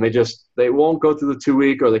and they won't go through the 2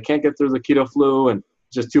 week, or they can't get through the keto flu and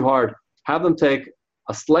it's just too hard, have them take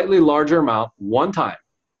a slightly larger amount one time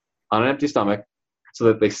on an empty stomach so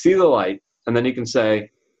that they see the light. And then you can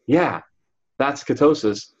say, yeah, that's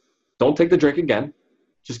ketosis. Don't take the drink again.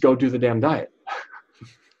 Just go do the damn diet.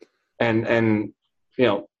 and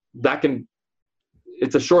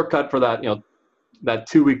it's a shortcut for that, that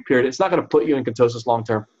 2 week period. It's not going to put you in ketosis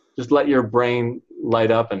long-term. Just let your brain light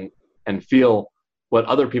up and feel what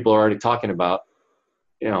other people are already talking about,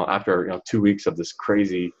 after, 2 weeks of this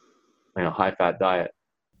crazy, high-fat diet.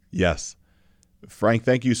 Yes. Frank,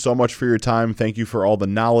 thank you so much for your time. Thank you for all the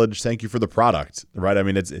knowledge. Thank you for the product, right? I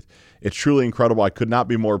mean, it's truly incredible. I could not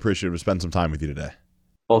be more appreciative to spend some time with you today.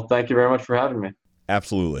 Well, thank you very much for having me.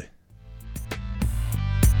 Absolutely.